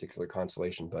that particular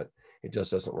constellation, but it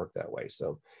just doesn't work that way.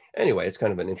 So anyway, it's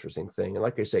kind of an interesting thing. And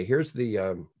like I say, here is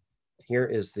the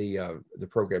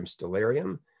program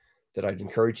Stellarium that I'd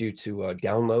encourage you to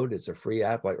download. It's a free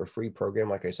app, or free program.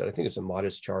 Like I said, I think it's a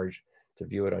modest charge to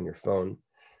view it on your phone.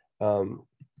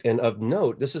 And of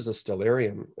note, this is a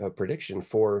Stellarium prediction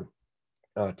for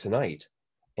tonight.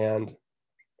 And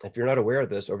if you're not aware of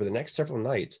this, over the next several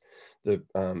nights, the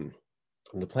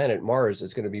planet Mars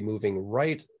is going to be moving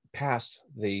right past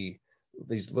these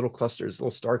little clusters,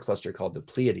 little star cluster called the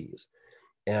Pleiades.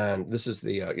 And this is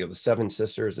the the Seven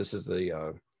Sisters. This is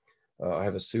the I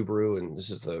have a Subaru, and this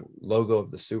is the logo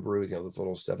of the Subaru. Those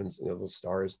little seven, those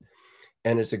stars.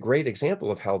 And it's a great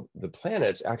example of how the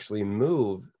planets actually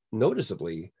move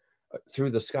noticeably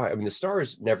through the sky. I mean, the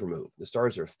stars never move. The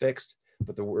stars are fixed,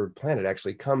 but the word planet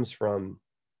actually comes from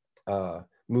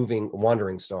moving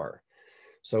wandering star.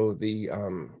 So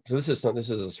this is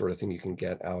a sort of thing you can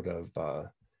get out of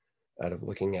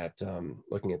looking at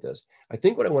this. I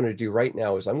think what I want to do right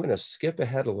now is I'm going to skip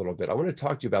ahead a little bit. I want to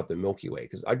talk to you about the Milky Way,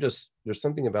 because there's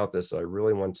something about this that I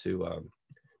really want to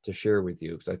share with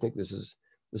you, because I think this is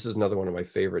another one of my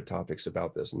favorite topics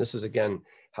about this. And this is, again,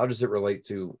 how does it relate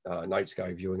to night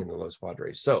sky viewing in the Los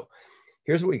Padres? So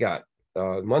here's what we got.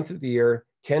 Month of the year,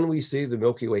 can we see the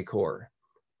Milky Way core?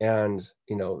 And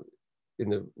in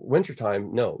the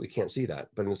wintertime, no, we can't see that.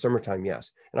 But in the summertime,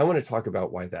 yes. And I want to talk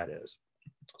about why that is.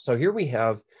 So here we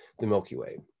have the Milky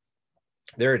Way.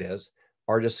 There it is,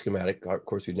 artist schematic. Of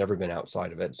course, we've never been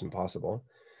outside of it. It's impossible.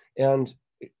 And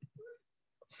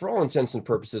for all intents and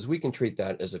purposes, we can treat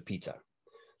that as a pizza.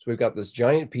 So we've got this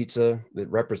giant pizza that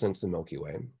represents the Milky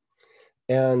Way.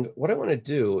 And what I want to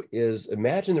do is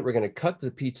imagine that we're going to cut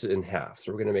the pizza in half.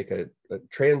 So we're going to make a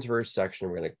transverse section.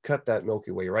 We're going to cut that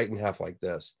Milky Way right in half like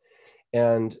this.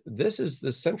 And this is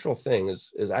the central thing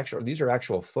is actually, these are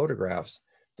actual photographs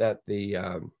that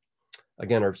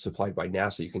again, are supplied by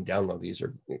NASA. You can download these.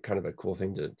 Are kind of a cool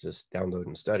thing to just download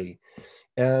and study.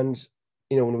 And,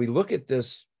 when we look at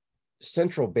this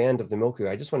central band of the Milky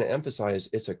Way, I just want to emphasize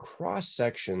it's a cross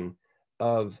section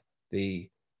of the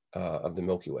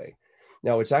Milky Way.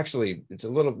 Now this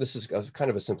is kind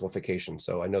of a simplification.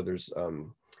 So I know there's,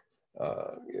 I'm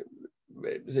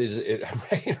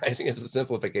recognizing it's a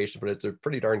simplification, but it's a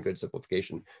pretty darn good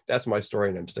simplification. That's my story,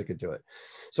 and I'm sticking to it.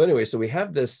 So anyway, so we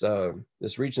have this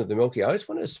this region of the Milky Way. I just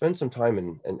want to spend some time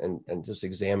and just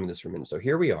examine this for a minute. So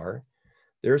here we are.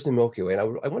 There's the Milky Way, and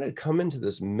I want to come into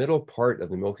this middle part of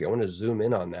the Milky Way. I want to zoom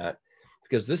in on that,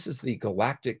 because this is the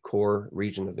galactic core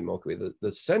region of the Milky Way.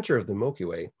 The center of the Milky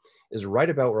Way is right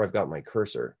about where I've got my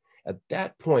cursor. At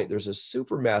that point, there's a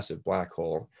supermassive black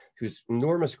hole whose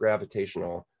enormous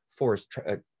gravitational force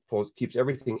keeps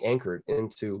everything anchored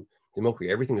into the Milky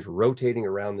Way. Everything is rotating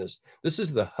around this. This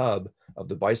is the hub of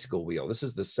the bicycle wheel. This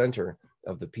is the center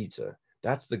of the pizza.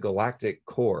 That's the galactic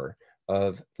core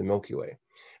of the Milky Way.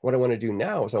 What I want to do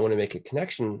now is I want to make a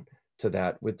connection to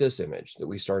that with this image that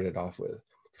we started off with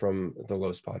from the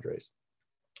Los Padres.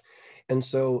 And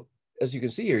so, as you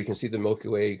can see here, you can see the Milky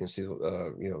Way. You can see,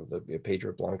 the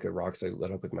Pedra Blanca rocks I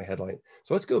lit up with my headlight.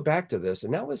 So let's go back to this,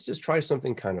 and now let's just try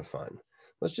something kind of fun.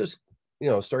 Let's just,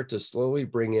 start to slowly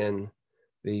bring in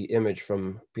the image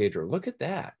from Pedro. Look at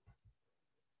that.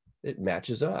 It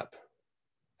matches up.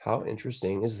 How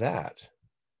interesting is that?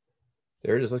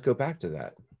 There it is. Let's go back to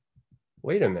that.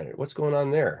 Wait a minute. What's going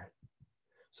on there?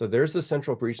 So there's the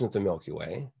central region of the Milky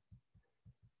Way.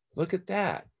 Look at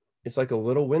that. It's like a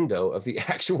little window of the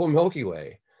actual Milky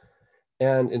Way.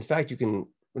 And in fact, when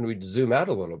we zoom out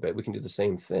a little bit, we can do the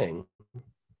same thing.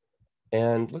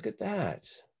 And look at that.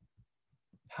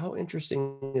 How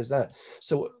interesting is that?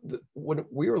 So when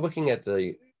we were looking at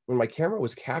when my camera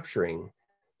was capturing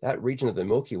that region of the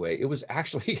Milky Way, it was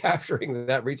actually capturing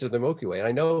that region of the Milky Way. And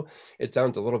I know it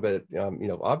sounds a little bit,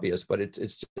 obvious, but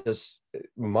it's just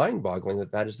mind-boggling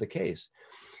that that is the case.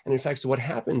 And in fact, so what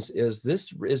happens is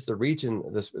this is the region,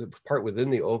 this part within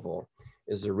the oval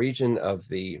is the region of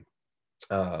the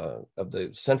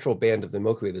central band of the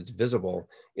Milky Way that's visible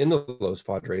in the Los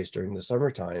Padres during the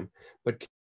summertime. But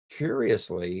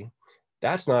curiously,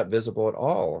 that's not visible at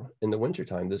all in the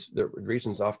wintertime. The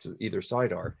regions off to either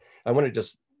side are. I want to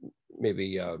just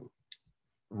maybe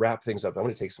wrap things up. I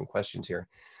want to take some questions here,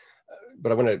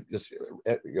 but I want to just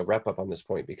wrap up on this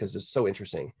point because it's so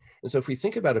interesting. And so if we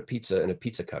think about a pizza and a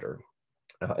pizza cutter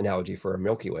analogy for our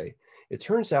Milky Way, it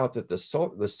turns out that the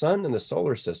sun and the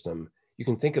solar system, you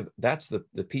can think of that's the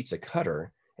pizza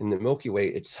cutter, and the Milky Way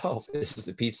itself is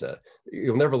the pizza.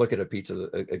 You'll never look at a pizza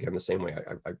again the same way,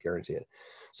 I guarantee it.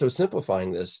 So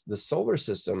simplifying this, the solar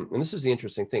system, and this is the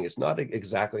interesting thing, it's not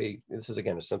exactly, this is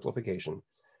again a simplification,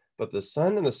 but the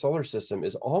sun and the solar system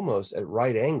is almost at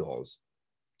right angles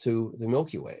to the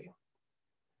Milky Way.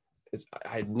 I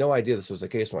had no idea this was the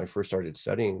case when I first started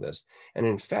studying this. And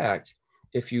in fact,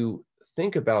 if you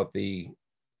think about the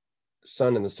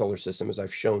sun and the solar system as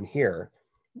I've shown here,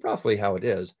 roughly how it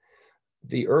is,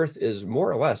 the Earth is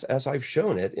more or less as I've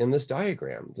shown it in this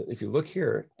diagram. If you look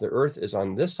here, the Earth is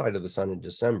on this side of the sun in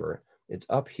December. It's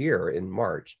up here in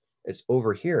March. It's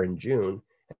over here in June,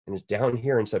 and it's down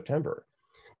here in September.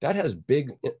 That has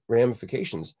big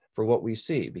ramifications for what we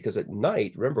see, because at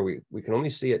night, remember, we can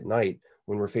only see at night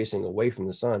when we're facing away from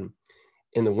the sun.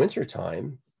 In the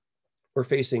wintertime, we're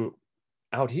facing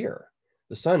out here.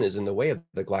 The sun is in the way of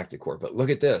the galactic core. But look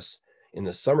at this. In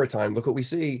the summertime, look what we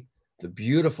see, the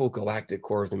beautiful galactic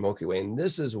core of the Milky Way. And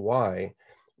this is why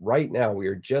right now we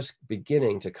are just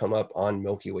beginning to come up on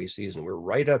Milky Way season. We're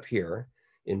right up here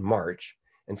in March.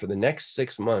 And for the next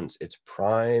 6 months, it's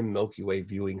prime Milky Way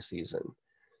viewing season.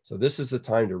 So this is the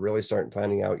time to really start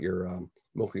planning out your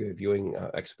Milky Way viewing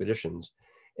expeditions.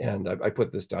 And I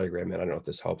put this diagram in. I don't know if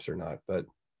this helps or not, but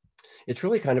it's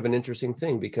really kind of an interesting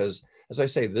thing because, as I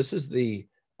say, this is the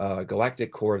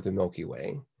galactic core of the Milky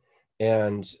Way.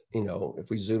 And, if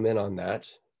we zoom in on that,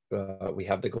 we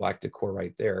have the galactic core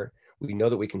right there. We know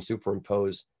that we can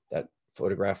superimpose that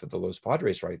photograph of the Los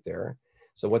Padres right there.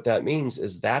 So what that means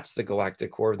is that's the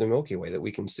galactic core of the Milky Way that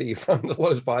we can see from the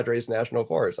Los Padres National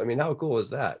Forest. I mean, how cool is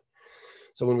that?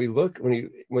 So when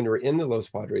you're in the Los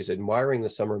Padres admiring the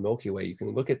summer Milky Way, you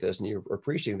can look at this and you're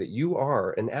appreciating that you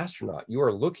are an astronaut. You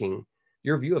are looking,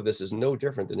 your view of this is no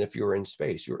different than if you were in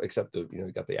space, except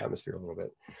you got the atmosphere a little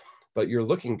bit, but you're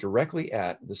looking directly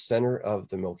at the center of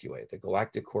the Milky Way, the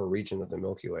galactic core region of the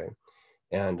Milky Way.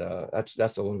 And that's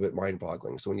a little bit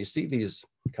mind-boggling. So when you see these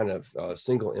kind of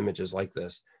single images like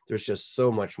this, there's just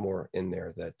so much more in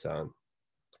there that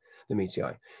meets the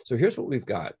eye. So here's what we've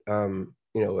got.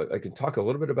 I could talk a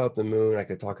little bit about the moon. I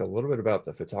could talk a little bit about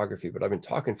the photography, but I've been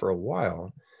talking for a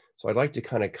while. So I'd like to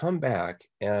kind of come back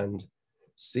and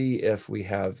see if we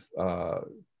have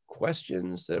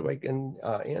questions that I can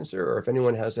answer, or if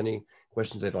anyone has any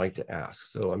questions they'd like to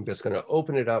ask. So I'm just going to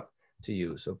open it up to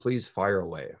you. So please fire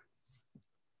away.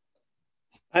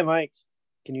 Hi, Mike.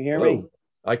 Can you hear Hello. me?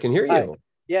 I can hear you. Hi.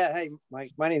 Yeah. Hey,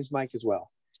 Mike. My name's Mike as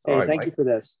well. Hey, right, thank Mike. you for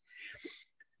this.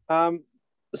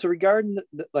 So regarding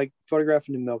like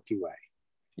photographing the Milky Way.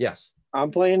 Yes.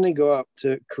 I'm planning to go up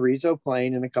to Carrizo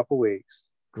Plain in a couple weeks.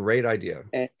 Great idea.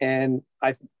 And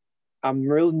I'm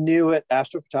real new at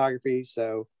astrophotography,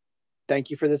 so thank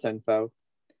you for this info.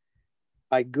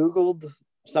 I Googled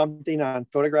something on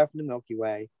photographing the Milky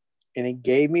Way, and it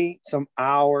gave me some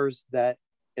hours that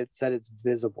it said it's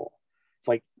visible. It's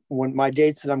like when my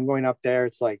date said I'm going up there,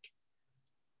 it's like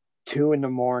 2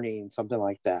 a.m, something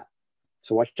like that.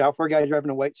 So watch out for a guy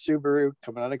driving a white Subaru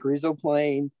coming out of Carrizo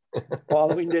Plain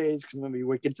following days because I'm going to be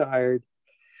wicked tired.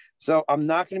 So I'm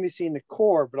not going to be seeing the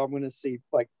core, but I'm going to see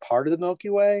like part of the Milky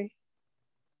Way.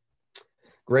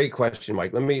 Great question,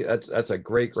 Mike. That's a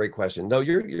great question. No,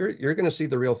 you're going to see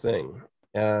the real thing.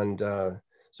 And so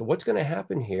what's going to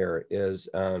happen here is,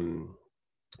 let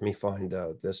me find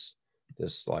this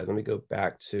slide. Let me go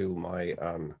back to my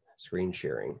screen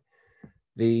sharing.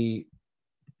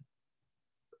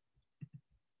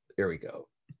 There we go.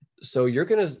 So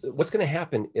what's going to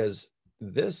happen is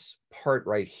this part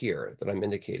right here that I'm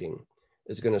indicating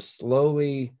is going to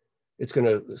slowly, it's going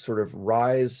to sort of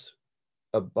rise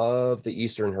above the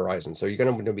eastern horizon. So you're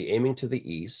going to be aiming to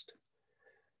the east.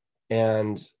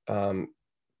 And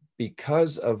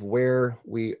because of where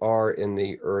we are in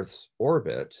the Earth's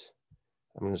orbit,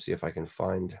 I'm going to see if I can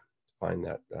find find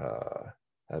that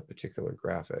that particular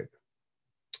graphic.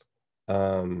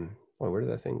 Well, where did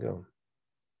that thing go?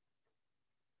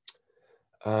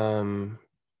 Oh,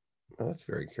 that's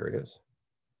very curious.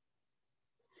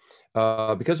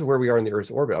 Because of where we are in the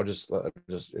Earth's orbit, I'll just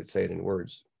say it in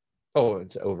words. Oh,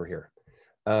 it's over here.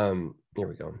 Here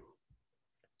we go.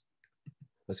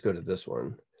 Let's go to this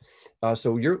one.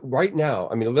 So you're right now,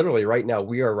 I mean, literally right now,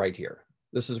 we are right here.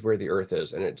 This is where the Earth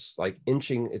is, and it's like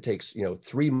inching. It takes,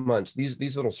 3 months.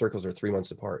 These little circles are 3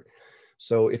 months apart.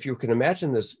 So if you can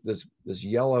imagine this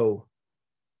yellow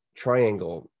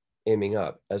triangle aiming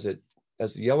up, as the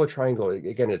yellow triangle,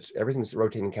 again, everything's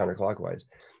rotating counterclockwise.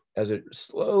 As it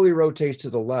slowly rotates to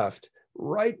the left,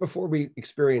 right before we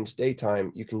experience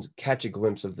daytime, you can catch a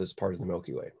glimpse of this part of the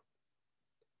Milky Way.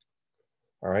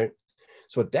 All right.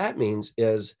 So what that means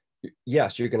is,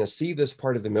 yes, you're going to see this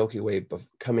part of the Milky Way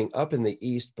coming up in the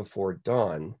east before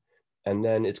dawn, and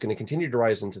then it's going to continue to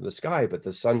rise into the sky, but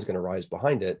the sun's going to rise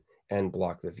behind it and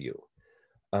block the view.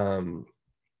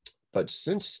 But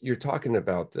since you're talking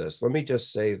about this, let me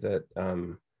just say that,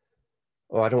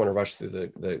 I don't want to rush through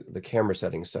the camera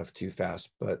setting stuff too fast,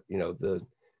 but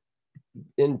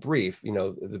in brief,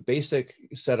 the basic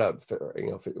setup,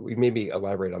 we maybe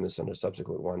elaborate on this on a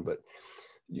subsequent one, but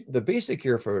the basic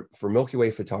here for Milky Way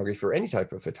photography, for any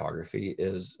type of photography,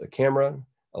 is a camera,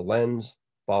 a lens,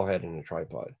 ball head, and a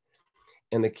tripod.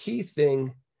 And the key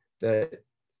thing that,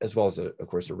 as well as of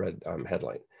course a red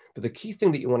headlight, but the key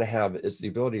thing that you want to have is the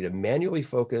ability to manually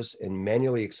focus and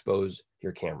manually expose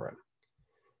your camera.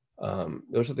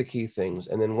 Those are the key things.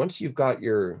 And then once you've got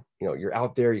you're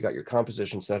out there, you got your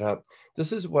composition set up,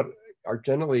 this is what are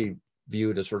generally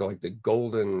viewed as sort of like the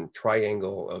golden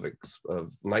triangle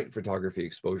of night photography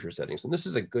exposure settings. And this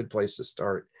is a good place to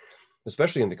start,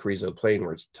 especially in the Carrizo plane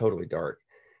where it's totally dark.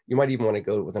 You might even want to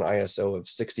go with an ISO of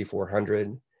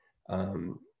 6400,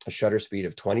 a shutter speed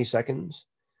of 20 seconds,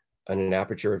 and an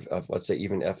aperture of let's say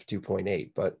even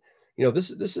f2.8. But this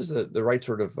is the right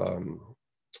sort of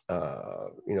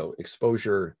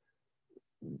exposure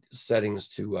settings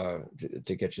to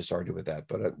get you started with that.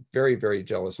 But I'm very, very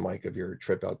jealous, Mike, of your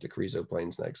trip out to Carrizo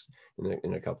Plains next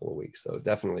in a couple of weeks. So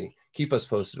definitely keep us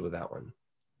posted with that one.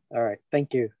 All right,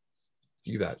 thank you.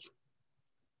 You bet.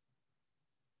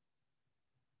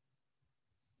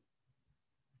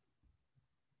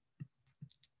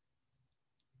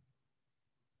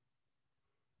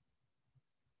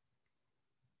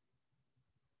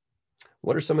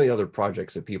 What are some of the other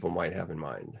projects that people might have in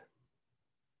mind?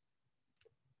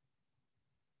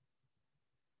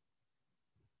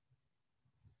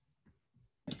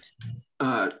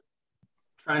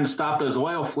 Trying to stop those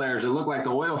oil flares. It looked like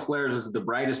the oil flares is the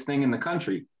brightest thing in the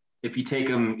country. If you take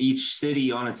them each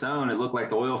city on its own, it looked like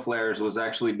the oil flares was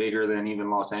actually bigger than even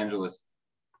Los Angeles.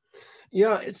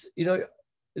 Yeah, it's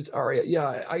all right.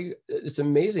 Yeah, it's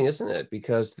amazing, isn't it?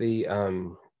 Because the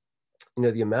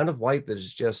the amount of light that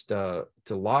is just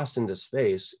lost into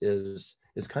space is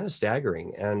kind of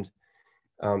staggering. And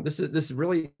this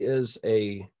really is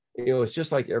it's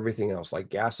just like everything else, like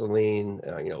gasoline,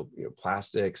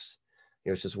 plastics.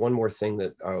 It's just one more thing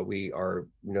that we are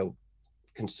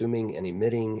consuming and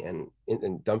emitting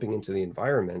and dumping into the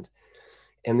environment.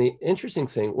 And the interesting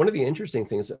thing, one of the interesting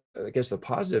things, I guess the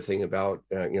positive thing about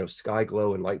sky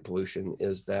glow and light pollution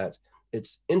is that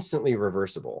it's instantly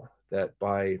reversible. That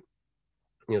by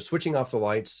switching off the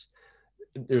lights,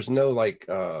 there's no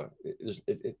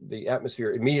the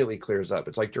atmosphere immediately clears up.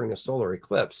 It's like during a solar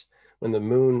eclipse, when the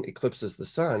moon eclipses the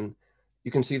sun,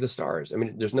 you can see the stars. I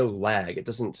mean, there's no lag. It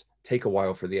doesn't take a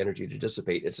while for the energy to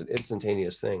dissipate. It's an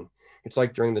instantaneous thing. It's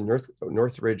like during the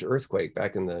Northridge earthquake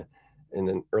back in the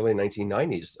early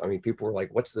 1990s. I mean, people were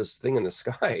like, "What's this thing in the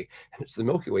sky?" And it's the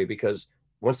Milky Way, because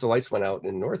once the lights went out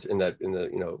in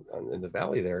the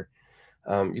valley there,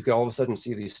 you could all of a sudden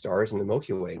see these stars in the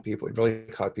Milky Way, and it really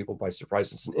caught people by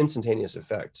surprise. It's an instantaneous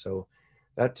effect. So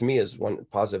that to me is one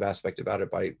positive aspect about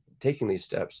it. By taking these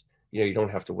steps, you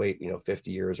don't have to wait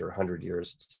 50 years or 100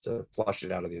 years to flush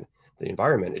it out of the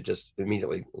environment. It just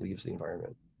immediately leaves the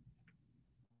environment.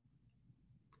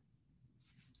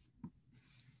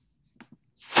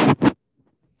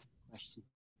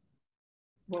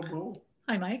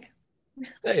 Hi, Mike.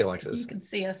 Hey, Alexis. You can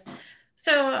see us.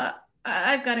 So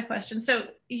I've got a question. So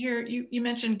you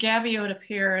mentioned Gaviota up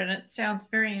here, and it sounds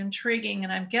very intriguing.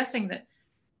 And I'm guessing that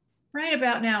right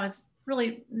about now is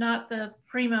really not the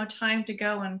primo time to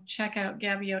go and check out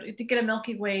Gaviota, to get a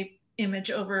Milky Way image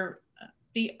over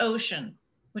the ocean,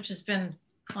 which has been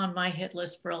on my hit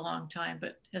list for a long time,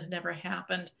 but has never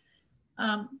happened.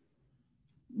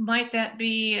 might there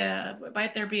be a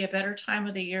better time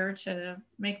of the year to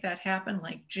make that happen,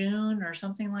 like June or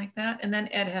something like that? And then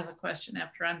Ed has a question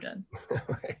after I'm done.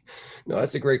 No,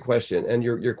 that's a great question. And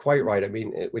you're quite right. I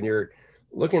mean, when you're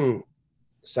looking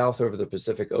south over the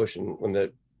Pacific Ocean, when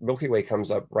the Milky Way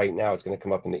comes up right now, it's going to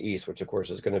come up in the east, which of course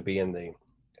is going to be in the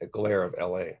glare of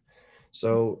LA.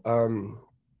 So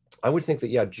I would think that,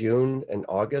 yeah, June and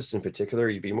August in particular,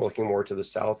 you'd be looking more to the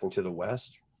south and to the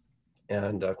west.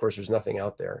 And of course, there's nothing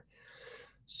out there.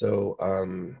 So,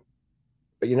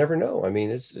 but you never know. I mean,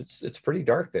 it's pretty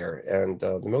dark there, and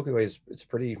the Milky Way it's a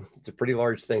pretty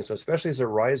large thing. So especially as it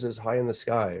rises high in the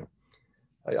sky,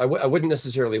 I wouldn't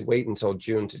necessarily wait until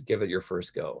June to give it your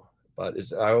first go. But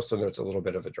I also know it's a little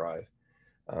bit of a drive.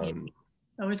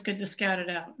 Always good to scout it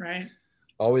out, right?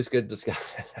 Always good to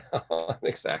scout it out.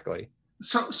 Exactly.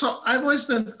 So I've always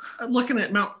been looking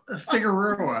at Mount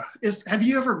Figueroa. Have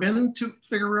you ever been to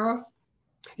Figueroa?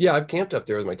 Yeah, I've camped up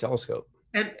there with my telescope.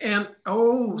 And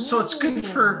oh, so it's good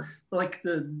for like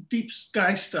the deep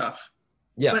sky stuff.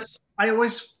 Yes. But I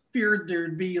always feared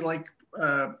there'd be like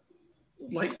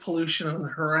light pollution on the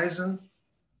horizon,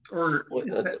 or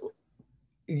is that...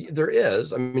 There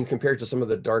is. I mean, compared to some of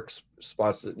the dark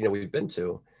spots that we've been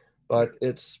to, but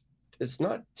it's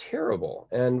not terrible.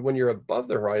 And when you're above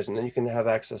the horizon, then you can have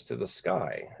access to the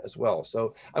sky as well.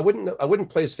 So I wouldn't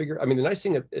place I mean, the nice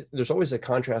thing, there's always a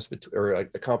contrast or a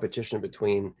competition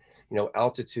between,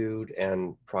 altitude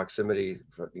and proximity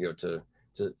for, to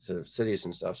cities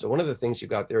and stuff. So one of the things you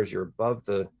got there is you're above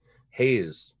the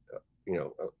haze,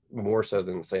 more so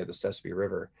than say the Sespe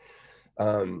River.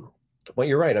 But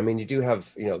you're right. I mean, you do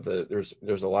have,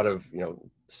 there's a lot of,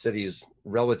 cities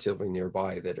relatively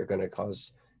nearby that are going to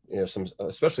cause, some,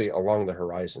 especially along the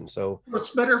horizon. So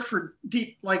it's better for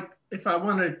deep, like if I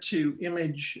wanted to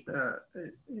image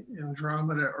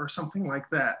Andromeda or something like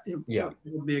that, it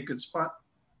would be a good spot.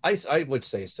 I would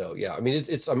say so. Yeah. I mean,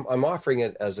 I'm offering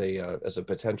it as a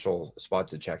potential spot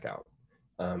to check out.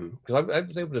 Because I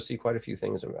was able to see quite a few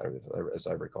things as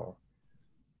I recall.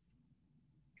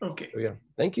 Okay. So, yeah.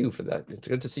 Thank you for that. It's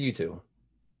good to see you too.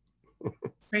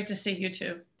 Great to see you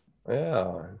too.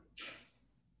 Yeah.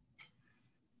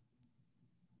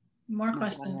 More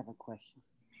questions? I have a question.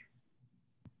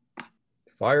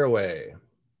 Fire away.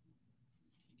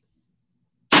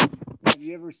 Have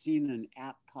you ever seen an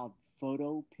app called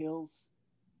Photo Pills?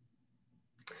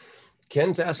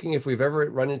 Ken's asking if we've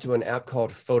ever run into an app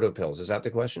called Photo Pills. Is that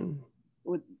the question?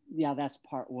 Well, yeah, that's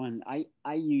part one. I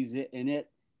use it, and it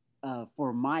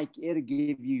for Mike, it'll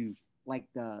give you like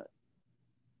the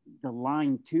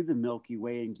line to the Milky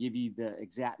Way and give you the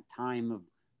exact time of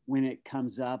when it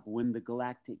comes up, when the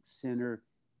galactic center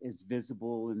is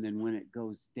visible, and then when it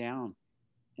goes down.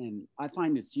 And I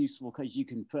find it's useful because you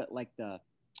can put like the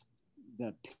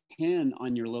pin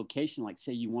on your location. Like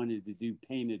say you wanted to do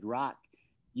Painted Rock,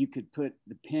 you could put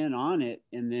the pin on it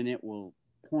and then it will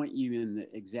point you in the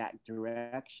exact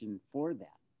direction for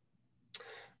that.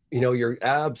 You're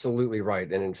absolutely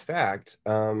right. And in fact,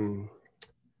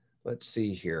 let's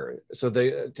see here. So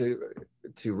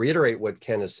to reiterate what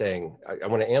Ken is saying, I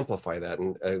want to amplify that,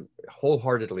 and I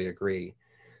wholeheartedly agree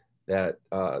that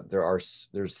there's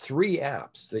 3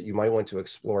 apps that you might want to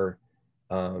explore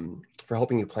for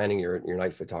helping you planning your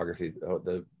night photography.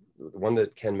 The one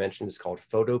that Ken mentioned is called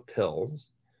Photo Pills.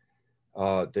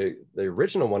 The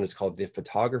original one is called The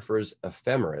Photographer's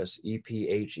Ephemeris,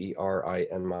 EPHERIMIS.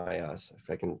 If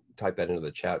I can type that into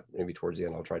the chat, maybe towards the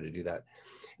end, I'll try to do that.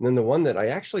 And then the one that I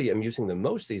actually am using the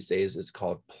most these days is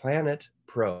called Planet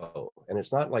Pro. And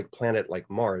it's not like planet like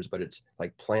Mars, but it's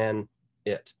like Plan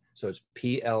It. So it's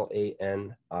PLANIT.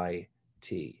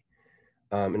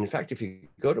 And in fact, if you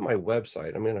go to my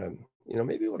website, I'm going to,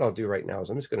 maybe what I'll do right now is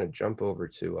I'm just going to jump over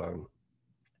to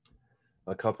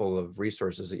a couple of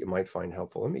resources that you might find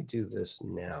helpful. Let me do this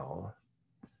now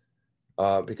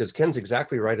because Ken's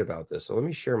exactly right about this. So let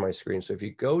me share my screen. So if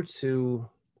you go to,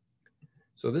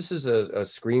 so this is a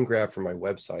screen grab from my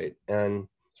website, and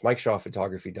it's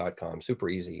mikeshawphotography.com, super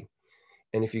easy.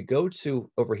 And if you go to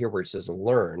over here where it says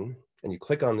learn, and you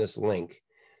click on this link,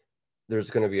 there's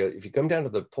going to be if you come down to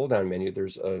the pull down menu,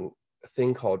 there's a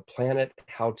thing called Planet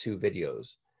How-To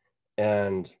Videos.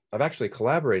 And I've actually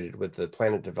collaborated with the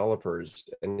Planet developers.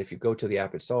 And if you go to the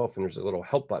app itself and there's a little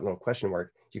help button, a question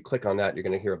mark, you click on that, you're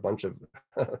going to hear a bunch of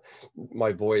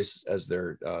my voice as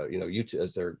their, YouTube,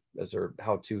 as their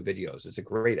how-to videos. It's a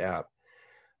great app.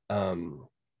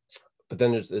 But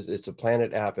then it's a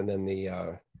Planet app, and then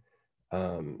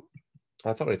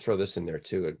I thought I'd throw this in there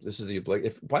too. This is the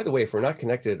by the way, if we're not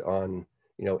connected on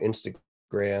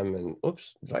Instagram and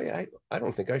oops, I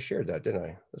don't think I shared that, did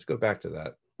I? Let's go back to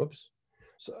that. Whoops.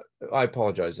 So I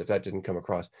apologize if that didn't come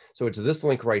across. So it's this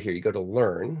link right here. You go to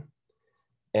Learn,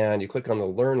 and you click on the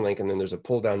Learn link, and then there's a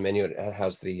pull down menu that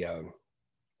has the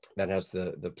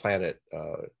planet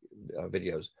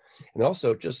videos. And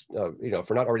also, just if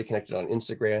we're not already connected on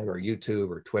Instagram or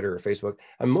YouTube or Twitter or Facebook,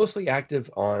 I'm mostly active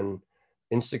on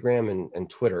Instagram and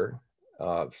Twitter.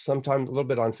 Sometimes a little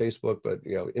bit on Facebook, but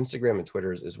Instagram and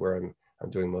Twitter is where I'm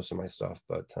doing most of my stuff.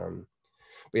 But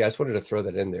yeah, I just wanted to throw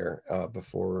that in there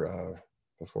before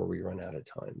we run out of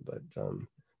time.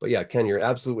 But yeah, Ken, you're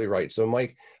absolutely right. So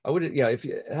Mike, if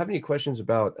you have any questions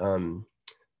about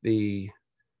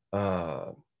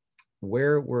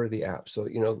where were the apps? So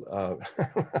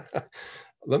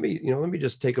let me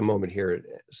just take a moment here,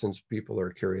 since people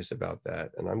are curious about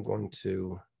that, and I'm going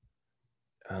to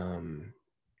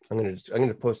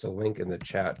post a link in the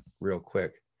chat real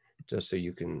quick, just so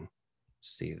you can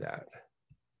see that.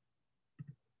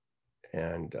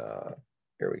 And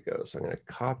here we go. So I'm going to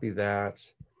copy that,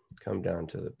 come down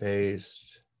to the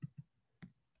paste.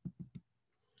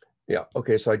 Yeah.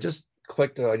 Okay. So I just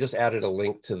added a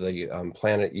link to the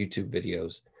Planet YouTube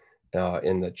videos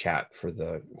in the chat for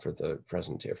the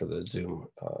Zoom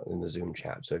in the Zoom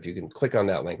chat. So if you can click on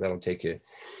that link, that'll take you.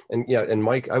 And yeah, and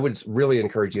Mike, I would really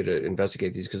encourage you to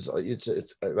investigate these, because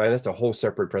that's a whole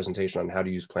separate presentation on how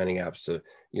to use planning apps to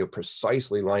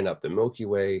precisely line up the Milky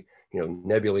Way,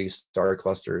 nebulae, star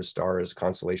clusters, stars,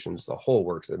 constellations, the whole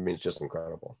works. I mean, it's just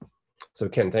incredible. So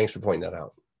Ken, thanks for pointing that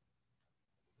out.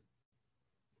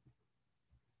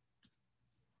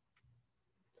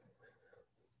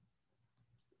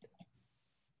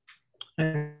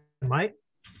 Mike?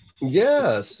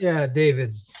 Yes. Yeah,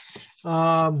 David.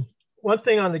 One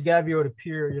thing on the Gaviota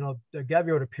Pier, the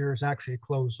Gaviota Pier is actually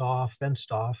closed off,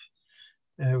 fenced off,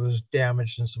 and it was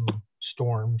damaged in some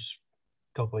storms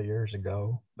a couple of years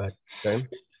ago. But okay.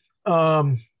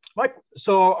 Mike,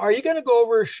 so are you going to go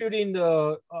over shooting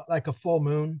like a full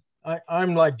moon?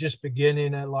 I'm like just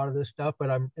beginning at a lot of this stuff,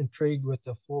 but I'm intrigued with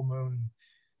the full moon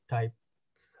type.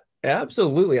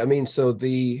 Absolutely. I mean, so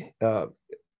the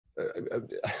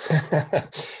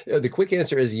the quick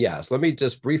answer is yes. Let me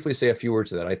just briefly say a few words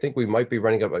to that. I think we might be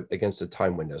running up against a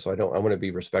time window, so I want to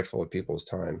be respectful of people's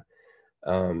time.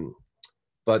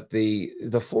 But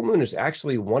the full moon is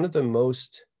actually one of the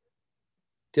most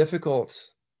difficult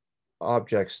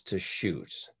objects to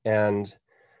shoot, and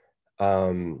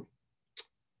I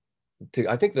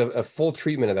think a full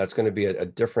treatment of that's going to be a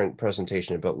different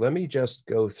presentation. But let me just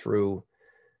go through.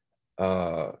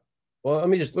 Well, let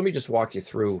me just walk you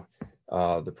through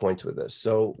the points with this.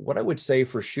 So what I would say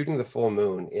for shooting the full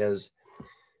moon is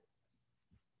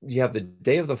you have the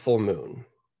day of the full moon,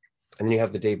 and then you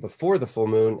have the day before the full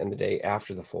moon and the day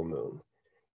after the full moon.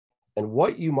 And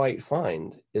what you might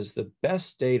find is the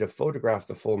best day to photograph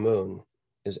the full moon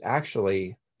is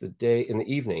actually the day in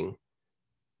the evening,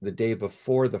 the day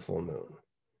before the full moon.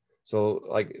 So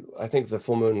like, I think the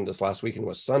full moon this last weekend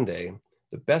was Sunday.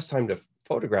 The best time to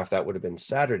photograph that would have been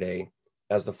Saturday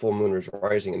as the full moon was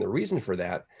rising. And the reason for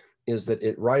that is that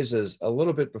it rises a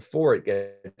little bit before it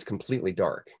gets completely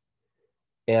dark.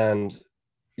 And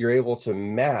you're able to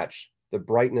match the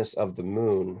brightness of the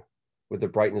moon with the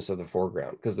brightness of the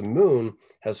foreground, because the moon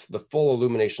has the full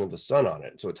illumination of the sun on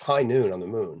it. So it's high noon on the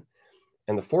moon.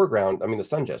 And the foreground, I mean, the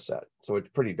sun just set, so it's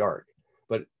pretty dark.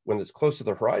 But when it's close to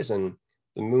the horizon,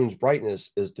 the moon's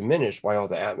brightness is diminished by all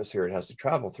the atmosphere it has to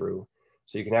travel through.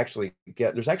 So you can actually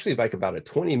there's actually like about a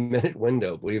 20-minute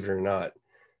window, believe it or not,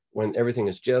 when everything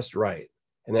is just right.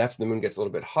 And then after the moon gets a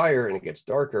little bit higher and it gets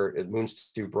darker, the moon's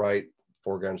too bright,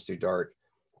 foreground's too dark.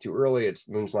 Too early, the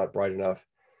moon's not bright enough.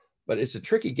 But it's a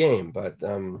tricky game. But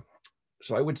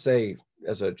so I would say,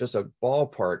 as just a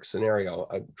ballpark scenario,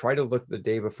 I try to look the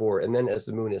day before, and then as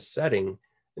the moon is setting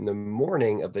in the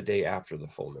morning of the day after the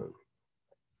full moon.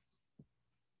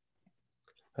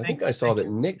 I think I saw that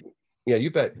Nick. Yeah,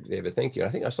 you bet, David. Thank you. I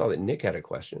think I saw that Nick had a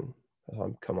question.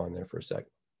 Come on there for a sec.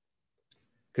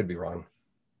 Could be wrong.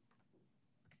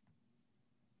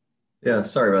 Yeah,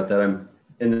 sorry about that. I'm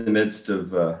in the midst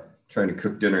of trying to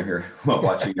cook dinner here while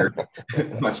watching your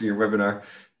watching your webinar.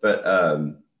 But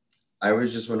I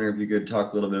was just wondering if you could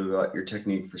talk a little bit about your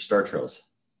technique for star trails.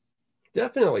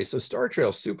 Definitely. So Star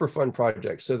Trails, super fun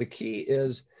project. So the key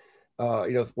is,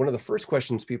 one of the first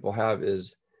questions people have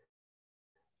is,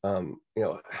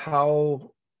 how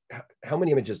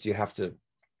many images do you have to,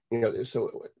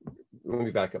 so let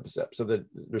me back up a step. So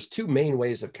there's two main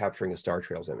ways of capturing a Star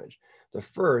Trails image. The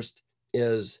first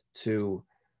is to,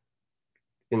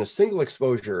 in a single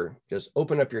exposure, just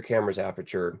open up your camera's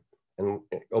aperture and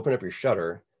open up your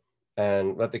shutter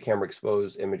and let the camera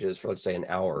expose images for, let's say, an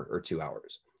hour or 2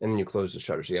 hours. And then you close the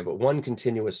shutter. So you have one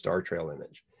continuous Star Trail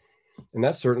image. And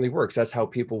that certainly works. That's how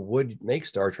people would make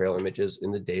star trail images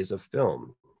in the days of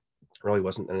film. It really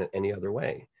wasn't in any other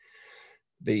way.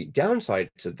 The downside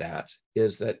to that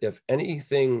is that if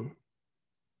anything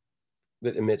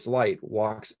that emits light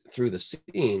walks through the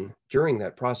scene during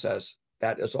that process,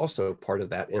 that is also part of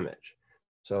that image.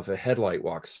 So if a headlight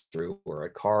walks through or a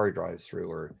car drives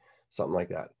through or something like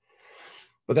that.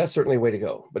 But that's certainly a way to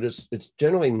go. But it's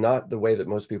generally not the way that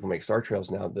most people make star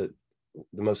trails now. The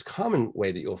most common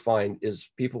way that you'll find is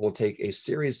people will take a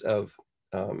series of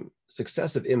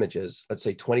successive images, let's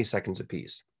say 20 seconds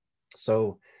apiece.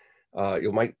 So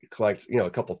you might collect, a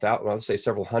couple thousand, well, let's say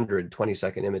several hundred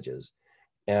 20-second images.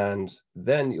 And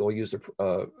then you'll use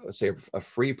let's say a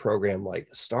free program like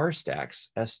StarStax,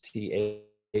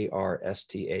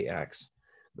 StarStax.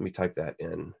 Let me type that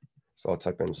in. So I'll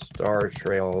type in star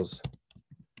trails.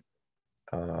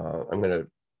 I'm gonna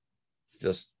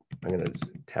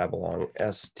tab along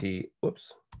TAR.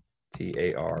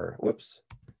 Whoops.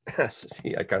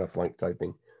 See, I kind of flunked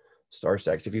typing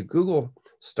StarStax. If you Google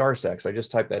StarStax, I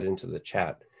just typed that into the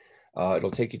chat.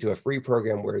 It'll take you to a free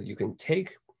program where you can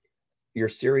take your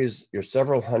series, your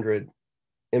several hundred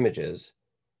images,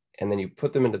 and then you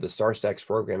put them into the StarStax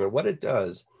program. And what it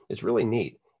does is really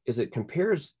neat, is it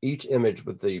compares each image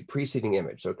with the preceding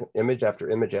image. So image after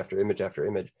image after image after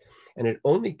image, and it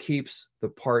only keeps the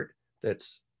part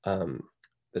that's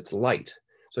light.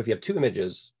 So if you have two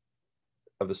images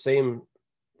of the same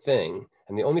thing,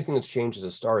 and the only thing that's changed is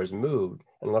a star has moved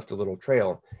and left a little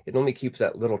trail, it only keeps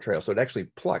that little trail. So it actually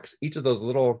plucks each of those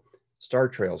little star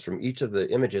trails from each of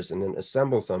the images and then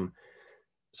assembles them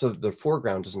so that the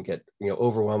foreground doesn't get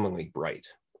overwhelmingly bright.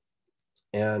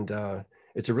 And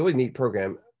it's a really neat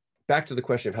program. Back to the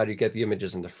question of how do you get the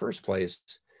images in the first place,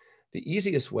 the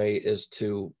easiest way is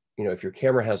to, if your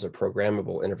camera has a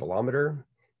programmable intervalometer,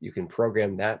 you can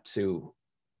program that to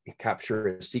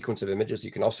capture a sequence of images.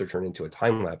 You can also turn into a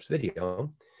time-lapse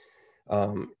video,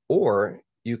 or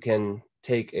you can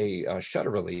take a shutter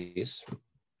release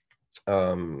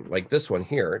like this one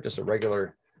here, just a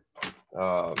regular,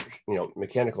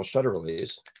 mechanical shutter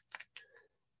release.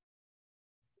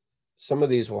 Some of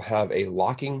these will have a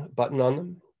locking button on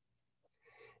them.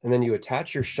 And then you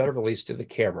attach your shutter release to the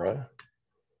camera.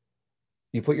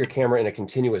 You put your camera in a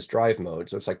continuous drive mode.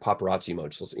 So it's like paparazzi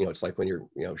mode. So, it's like when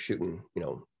you're, shooting,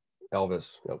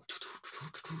 Elvis,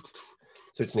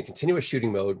 So it's in a continuous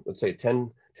shooting mode, let's say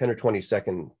 10 or 20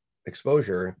 second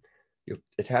exposure. You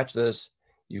attach this,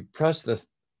 you press the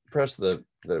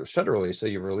shutter release, so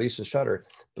you release the shutter,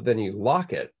 but then you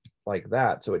lock it like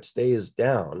that so it stays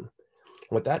down.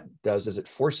 What that does is it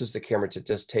forces the camera to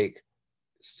just take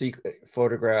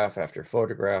photograph after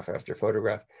photograph after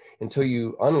photograph until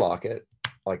you unlock it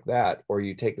like that, or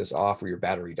you take this off, or your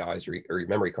battery dies, or your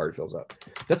memory card fills up.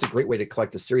 That's a great way to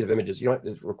collect a series of images.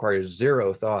 It requires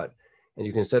zero thought, and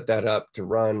you can set that up to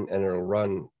run, and it'll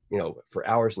run for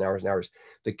hours and hours and hours.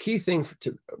 The key thing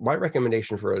my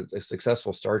recommendation for a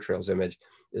successful star trails image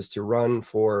is to run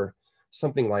for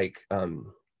something like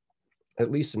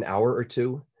at least an hour or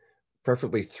two,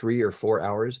 preferably 3 or 4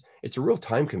 hours. It's a real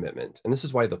time commitment. And this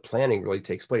is why the planning really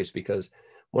takes place, because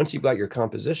once you've got your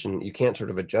composition, you can't sort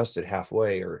of adjust it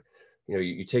halfway, or,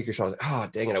 you take your shot,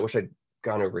 dang it, I wish I'd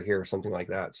gone over here or something like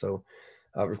that. So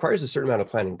it requires a certain amount of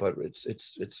planning, but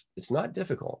it's not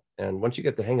difficult. And once you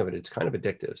get the hang of it, it's kind of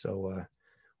addictive. So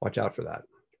watch out for that.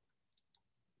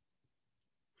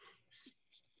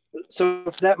 So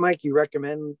for that, Mike, you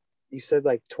recommend, you said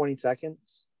like 20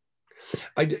 seconds?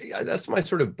 That's my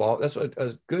sort of that's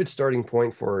a good starting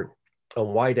point for a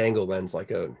wide angle lens,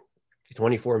 like a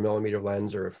 24 millimeter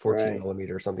lens or a 14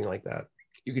 millimeter or something like that.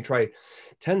 You can try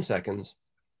 10 seconds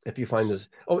if you find this.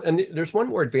 Oh, and there's one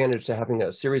more advantage to having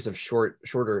a series of shorter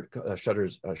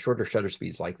shutter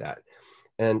speeds like that.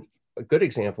 And a good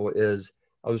example is,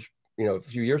 I was, a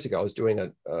few years ago, I was doing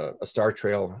a star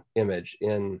trail image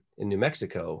in New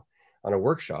Mexico on a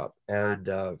workshop, and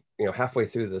halfway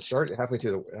through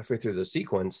the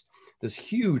sequence, this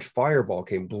huge fireball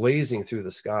came blazing through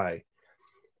the sky,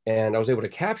 and I was able to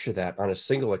capture that on a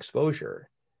single exposure.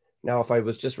 Now, if I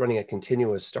was just running a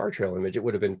continuous star trail image, it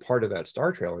would have been part of that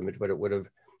star trail image, but it would have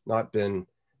not been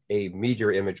a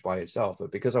meteor image by itself.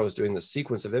 But because I was doing the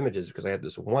sequence of images, because I had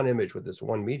this one image with this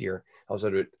one meteor, I was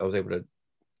able to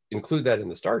include that in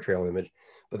the star trail image,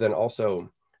 but then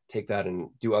also take that and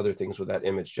do other things with that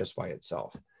image just by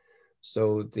itself.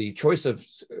 So the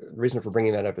reason for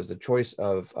bringing that up is the choice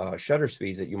of shutter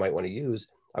speeds that you might want to use.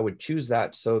 I would choose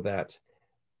that so that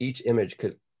each image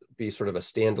could be sort of a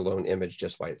standalone image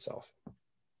just by itself.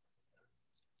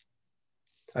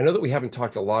 I know that we haven't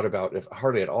talked a lot about,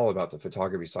 hardly at all, about the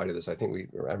photography side of this. I think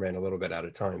I ran a little bit out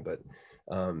of time, but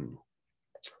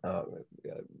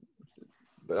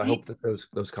but I hope that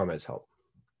those comments help.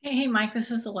 Hey, Mike,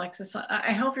 this is Alexis.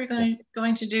 I hope you're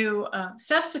going to do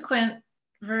subsequent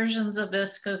versions of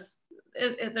this, because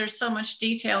there's so much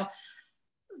detail.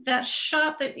 That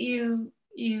shot that you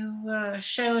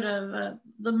showed of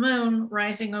the moon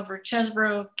rising over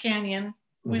Chesbro Canyon,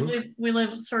 we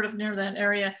live sort of near that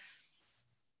area.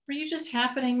 Were you just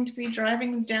happening to be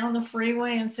driving down the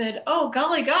freeway and said, "Oh,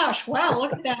 golly gosh, wow,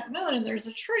 look at that moon, and there's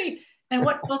a tree"? And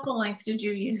what focal length did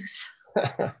you use?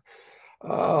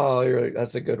 Oh,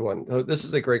 that's a good one. So this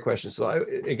is a great question. So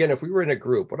again, if we were in a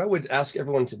group, what I would ask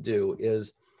everyone to do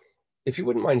is, if you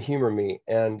wouldn't mind humor me,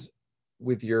 and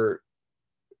with your,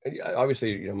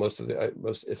 obviously, you know, most,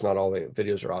 if not all the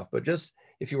videos are off, but just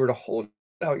if you were to hold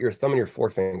out your thumb and your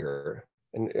forefinger,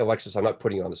 and Alexis, I'm not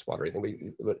putting you on the spot or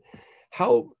anything, but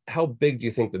how big do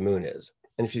you think the moon is?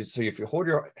 And if you hold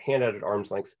your hand out at arm's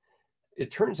length,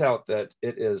 it turns out that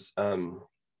it is,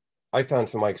 I found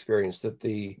from my experience that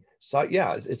the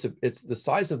size, it's the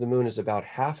size of the moon is about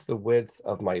half the width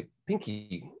of my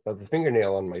pinky, of the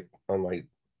fingernail on my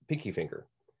pinky finger.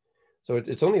 So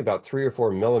it's only about 3 or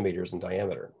 4 millimeters in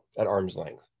diameter at arm's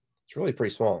length. It's really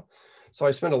pretty small. So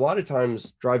I spent a lot of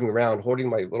times driving around holding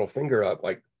my little finger up,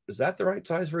 like, is that the right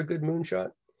size for a good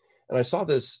moonshot? And I saw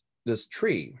this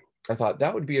tree. I thought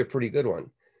that would be a pretty good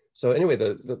one. So anyway,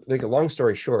 make a long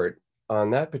story short,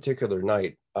 on that particular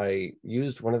night, I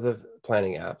used one of the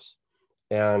planning apps,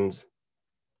 and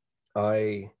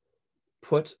I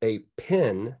put a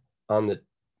pin on the,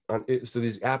 so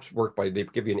these apps work by, they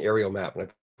give you an aerial map, and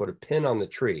I put a pin on the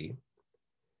tree,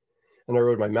 and I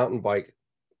rode my mountain bike,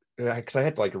 because I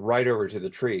had to like ride over to the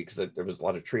tree, because there was a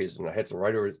lot of trees, and I had to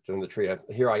ride over to the tree.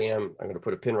 Here I am, I'm going to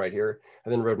put a pin right here,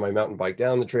 and then rode my mountain bike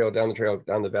down the trail,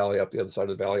 down the valley, up the other side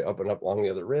of the valley, up and up along the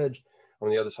other ridge, on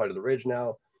the other side of the ridge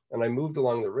now. And I moved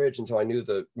along the ridge until I knew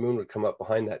the moon would come up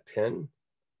behind that pin.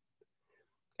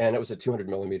 And it was a 200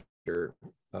 millimeter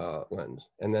lens.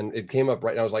 And then it came up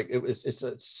right, and I was like, it's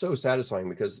so satisfying,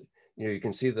 because, you know, you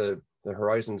can see the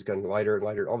horizon's getting lighter and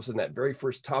lighter. All of a sudden that very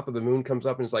first top of the moon comes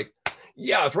up, and it's like,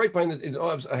 yeah, it's right behind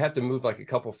I have to move like a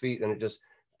couple feet, and it just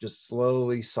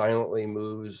slowly, silently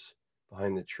moves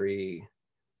behind the tree.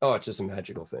 Oh, it's just a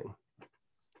magical thing.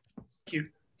 Thank you.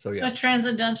 So yeah. A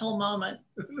transcendental moment.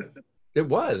 It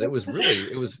was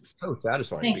really, it was so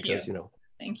satisfying. Thank because, you. you know,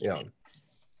 thank you. Yeah.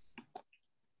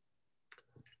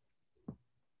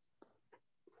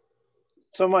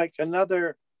 So Mike,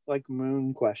 another like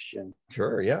moon question.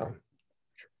 Sure, yeah.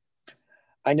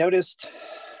 I noticed,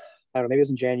 I don't know, maybe it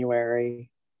was in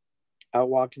January, out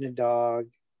walking a dog,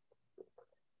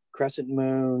 crescent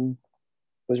moon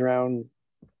was around,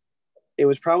 it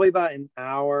was probably about an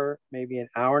hour, maybe an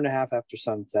hour and a half after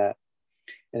sunset.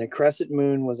 And a crescent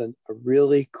moon was a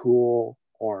really cool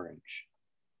orange.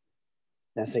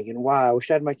 And I was thinking, wow, I wish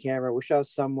I had my camera, I wish I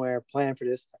was somewhere planned for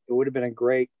this. It would have been a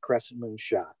great crescent moon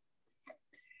shot.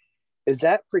 Is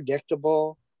that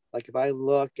predictable? Like if I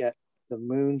look at the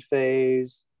moon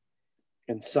phase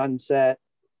and sunset,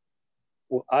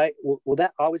 will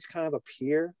that always kind of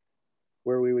appear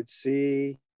where we would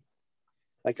see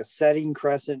like a setting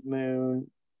crescent moon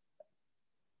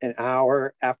an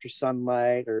hour after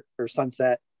sunlight or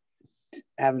sunset,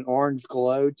 have an orange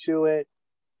glow to it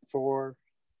for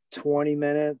 20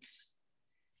 minutes?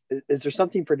 Is there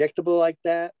something predictable like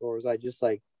that? Or was I just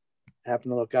like,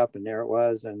 happened to look up and there it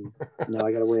was, and now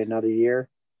I got to wait another year?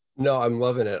 No, I'm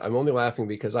loving it. I'm only laughing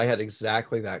because I had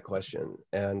exactly that question.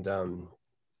 And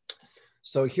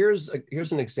so here's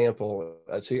an example.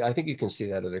 So I think you can see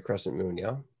that at a crescent moon,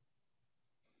 yeah?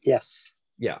 Yes.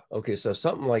 Yeah, okay, so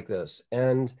something like this.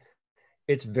 And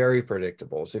it's very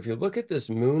predictable. So if you look at this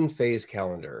moon phase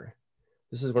calendar,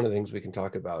 this is one of the things we can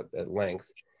talk about at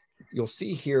length. You'll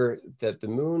see here that the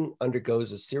moon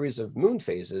undergoes a series of moon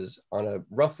phases on a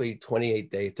roughly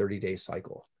 28-day, 30-day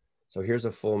cycle. So here's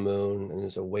a full moon, and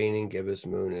there's a waning gibbous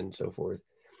moon, and so forth.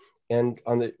 And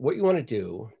on what you want to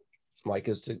do, Mike,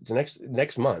 is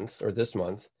next month, or this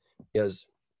month, is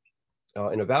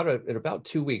in about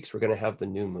 2 weeks, we're going to have the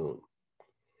new moon.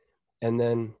 And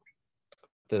then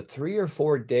the 3 or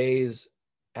 4 days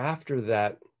after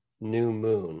that new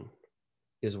moon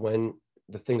is when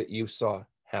the thing that you saw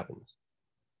happens.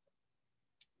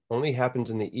 Only happens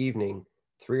in the evening,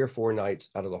 3 or 4 nights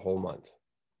out of the whole month.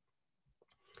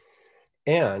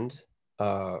 And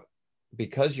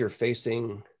because you're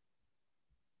facing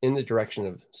in the direction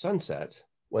of sunset,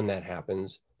 when that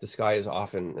happens, the sky is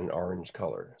often an orange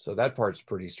color. So that part's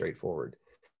pretty straightforward.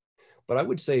 But I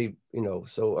would say,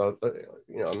 so,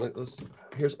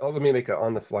 let me make an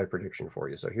on-the-fly prediction for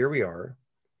you. So here we are,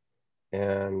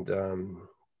 and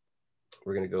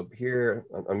we're going to go here.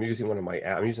 I'm using one of my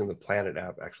apps. I'm using the Planet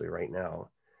app actually right now.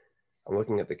 I'm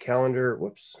looking at the calendar.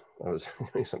 Whoops, I was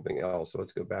doing something else. So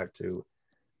let's go back to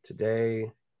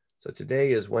today. So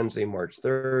today is Wednesday, March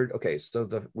 3rd. Okay, so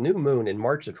the new moon in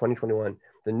March of 2021,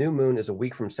 the new moon is a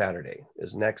week from Saturday,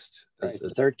 is next, right, the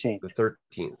 13th. The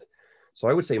 13th. So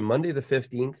I would say Monday the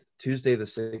 15th, Tuesday the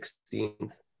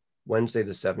 16th, Wednesday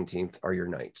the 17th are your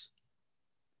nights.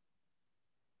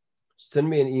 Send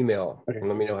me an email and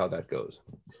let me know how that goes.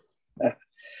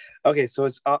 Okay, so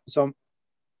it's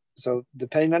so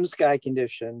depending on the sky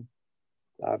condition,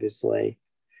 obviously,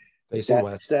 facing that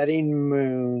west. setting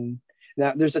moon.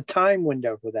 Now, there's a time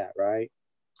window for that, right?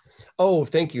 Oh,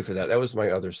 thank you for that. That was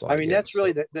my other slide. I mean, that's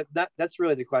really that's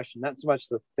really the question. Not so much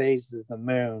the phases of the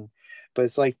moon, but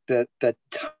it's like the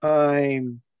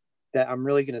time that I'm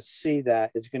really going to see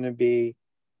that is going to be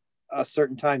a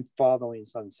certain time following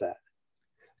sunset.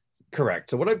 Correct.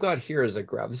 So what I've got here is a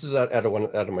graph. This is out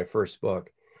of my first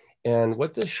book. And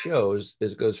what this shows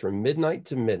is it goes from midnight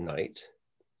to midnight.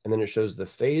 And then it shows the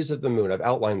phase of the moon. I've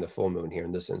outlined the full moon here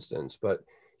in this instance, but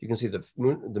you can see the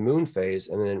moon phase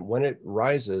and then when it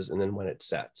rises and then when it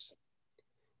sets.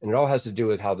 And it all has to do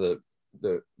with how the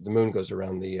moon goes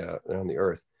around the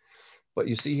earth. But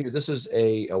you see here, this is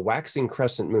a waxing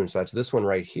crescent moon. So that's this one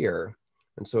right here.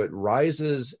 And so it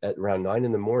rises at around 9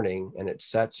 in the morning and it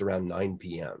sets around 9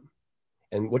 p.m.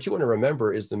 And what you want to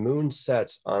remember is the moon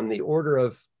sets on the order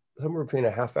of somewhere between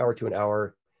a half hour to an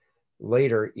hour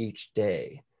later each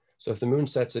day. So if the moon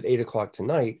sets at 8 o'clock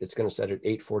tonight, it's going to set at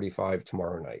 8:45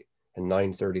 tomorrow night and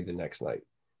 9:30 the next night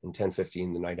and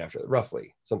 10:15 the night after,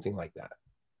 roughly something like that.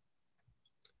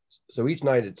 So each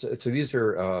night, so these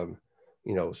are,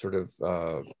 sort of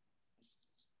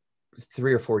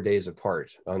 3 or 4 days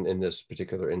apart in this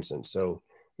particular instance. So,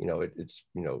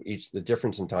 the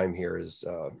difference in time here is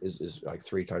like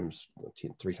three times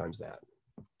that.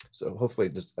 So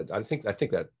hopefully I think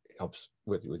that helps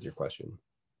with your question.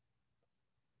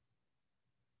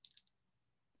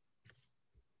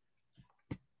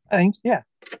 I think, yeah.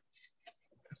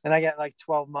 And I got like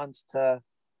 12 months to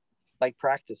like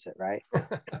practice it, right?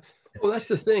 Well, that's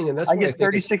the thing. And that's I get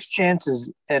 36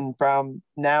 chances and from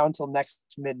now until next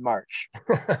mid-March.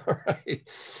 Right.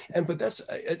 But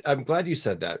I'm glad you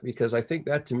said that, because I think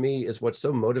that to me is what's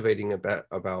so motivating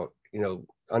about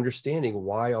understanding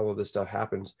why all of this stuff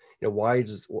happens. Why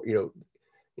do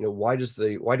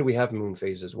we have moon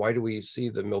phases? Why do we see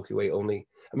the Milky Way only?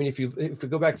 I mean, if we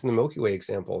go back to the Milky Way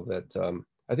example that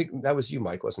I think that was you,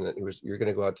 Mike, wasn't it? You're going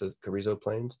to go out to Carrizo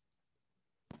Plains.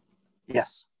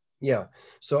 Yes. Yeah.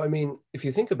 So, I mean, if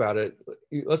you think about it,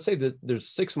 let's say that there's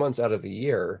 6 months out of the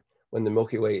year when the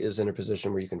Milky Way is in a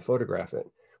position where you can photograph it.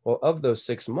 Well, of those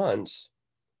 6 months,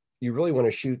 you really want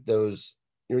to shoot those.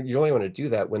 You only want to do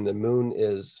that when the moon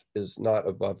is not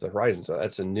above the horizon. So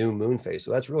that's a new moon phase.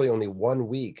 So that's really only 1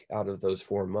 week out of those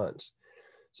 4 months.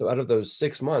 So out of those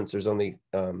 6 months, there's only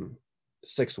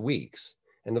 6 weeks.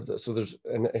 And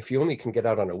if you only can get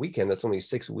out on a weekend, that's only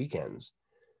 6 weekends.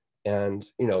 And,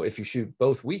 if you shoot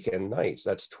both weekend nights,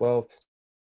 that's 12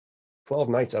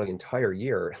 nights out of the entire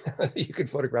year, you could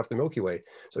photograph the Milky Way.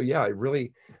 So yeah,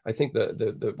 I think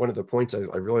the one of the points I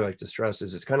really like to stress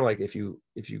is it's kind of like if you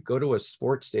go to a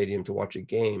sports stadium to watch a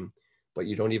game, but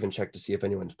you don't even check to see if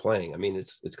anyone's playing. I mean,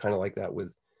 it's kind of like that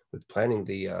with planning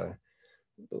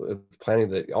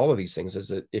all of these things, is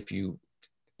that if you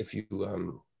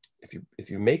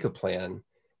make a plan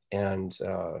and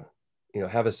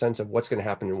have a sense of what's going to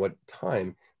happen in what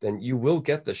time, then you will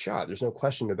get the shot. There's no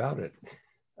question about it.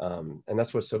 And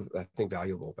that's what's so, I think,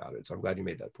 valuable about it. So I'm glad you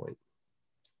made that point.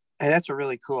 And that's a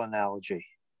really cool analogy.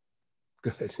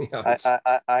 Good. Yeah,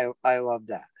 I love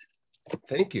that.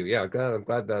 Thank you. Yeah, I'm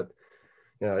glad that.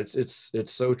 Yeah, it's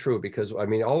so true, because I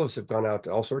mean, all of us have gone out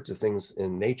to all sorts of things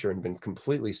in nature and been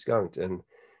completely skunked, and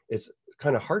it's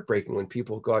kind of heartbreaking when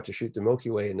people go out to shoot the Milky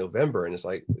Way in November and it's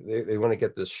like they want to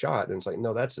get this shot, and it's like,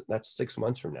 no, that's 6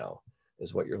 months from now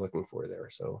is what you're looking for there.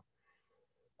 So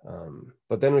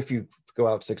but then if you go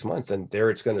out 6 months, then there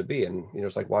it's going to be, and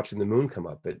it's like watching the moon come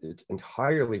up. It's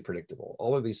entirely predictable.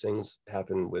 All of these things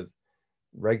happen with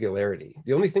regularity.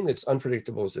 The only thing that's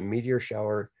unpredictable is a meteor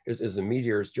shower, is the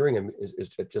meteors is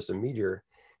just a meteor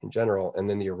in general, and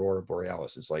then the aurora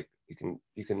borealis. It's like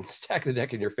you can stack the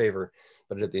deck in your favor,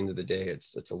 but at the end of the day,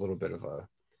 it's a little bit of a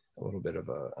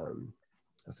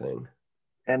thing.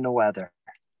 And the weather.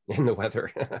 And the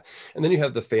weather. And then you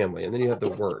have the family, and then you have the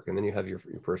work, and then you have your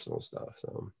personal stuff.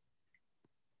 So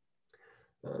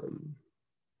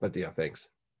but yeah, thanks.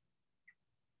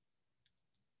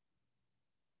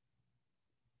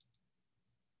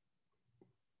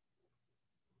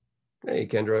 Hey,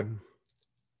 Kendra.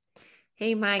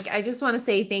 Hey, Mike, I just want to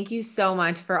say thank you so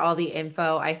much for all the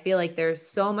info. I feel like there's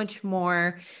so much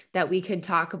more that we could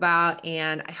talk about,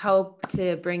 and I hope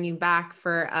to bring you back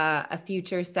for a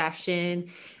future session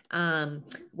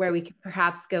where we could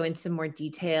perhaps go into more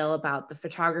detail about the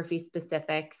photography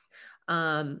specifics.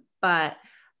 Thank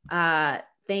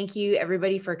you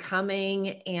everybody for coming,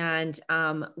 and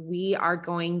we are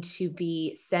going to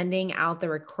be sending out the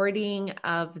recording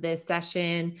of this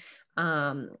session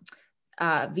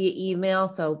via email.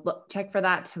 So check for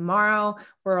that tomorrow.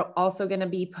 We're also going to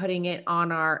be putting it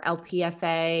on our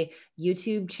LPFA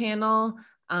YouTube channel,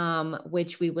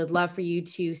 which we would love for you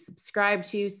to subscribe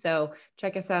to. So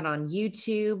check us out on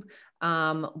YouTube.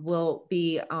 We'll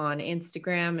be on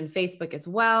Instagram and Facebook as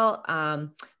well.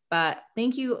 But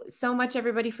thank you so much,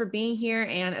 everybody, for being here,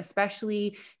 and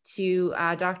especially to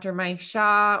Dr. Mike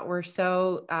Shaw. We're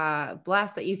so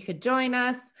blessed that you could join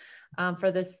us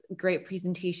for this great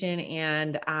presentation,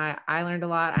 and I learned a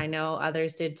lot. I know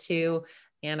others did too,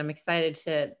 and I'm excited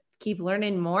to keep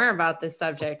learning more about this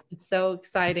subject. It's so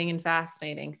exciting and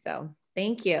fascinating. So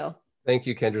thank you. Thank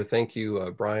you, Kendra. Thank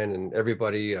you, Brian, and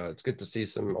everybody. It's good to see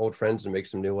some old friends and make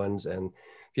some new ones. And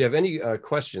if you have any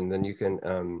question, then you can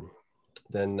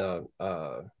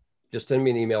just send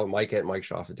me an email at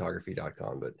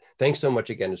mike@mikeshawphotography.com. But thanks so much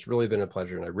again. It's really been a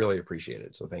pleasure, and I really appreciate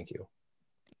it. So thank you.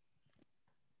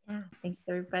 Yeah, thanks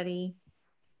everybody.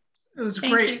 It was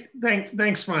great.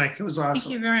 Thanks, Mike. It was awesome.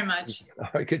 Thank you very much. All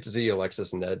right, good to see you,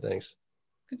 Alexis and Ned. Thanks.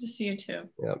 Good to see you too.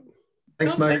 Yep.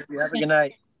 Thanks, Mike. Have a good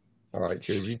night. All right,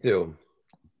 cheers. You too.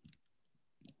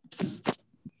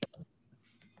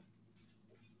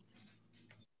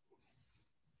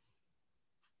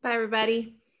 Bye,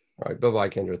 everybody. All right, bye-bye,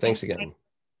 Kendra. Thanks again.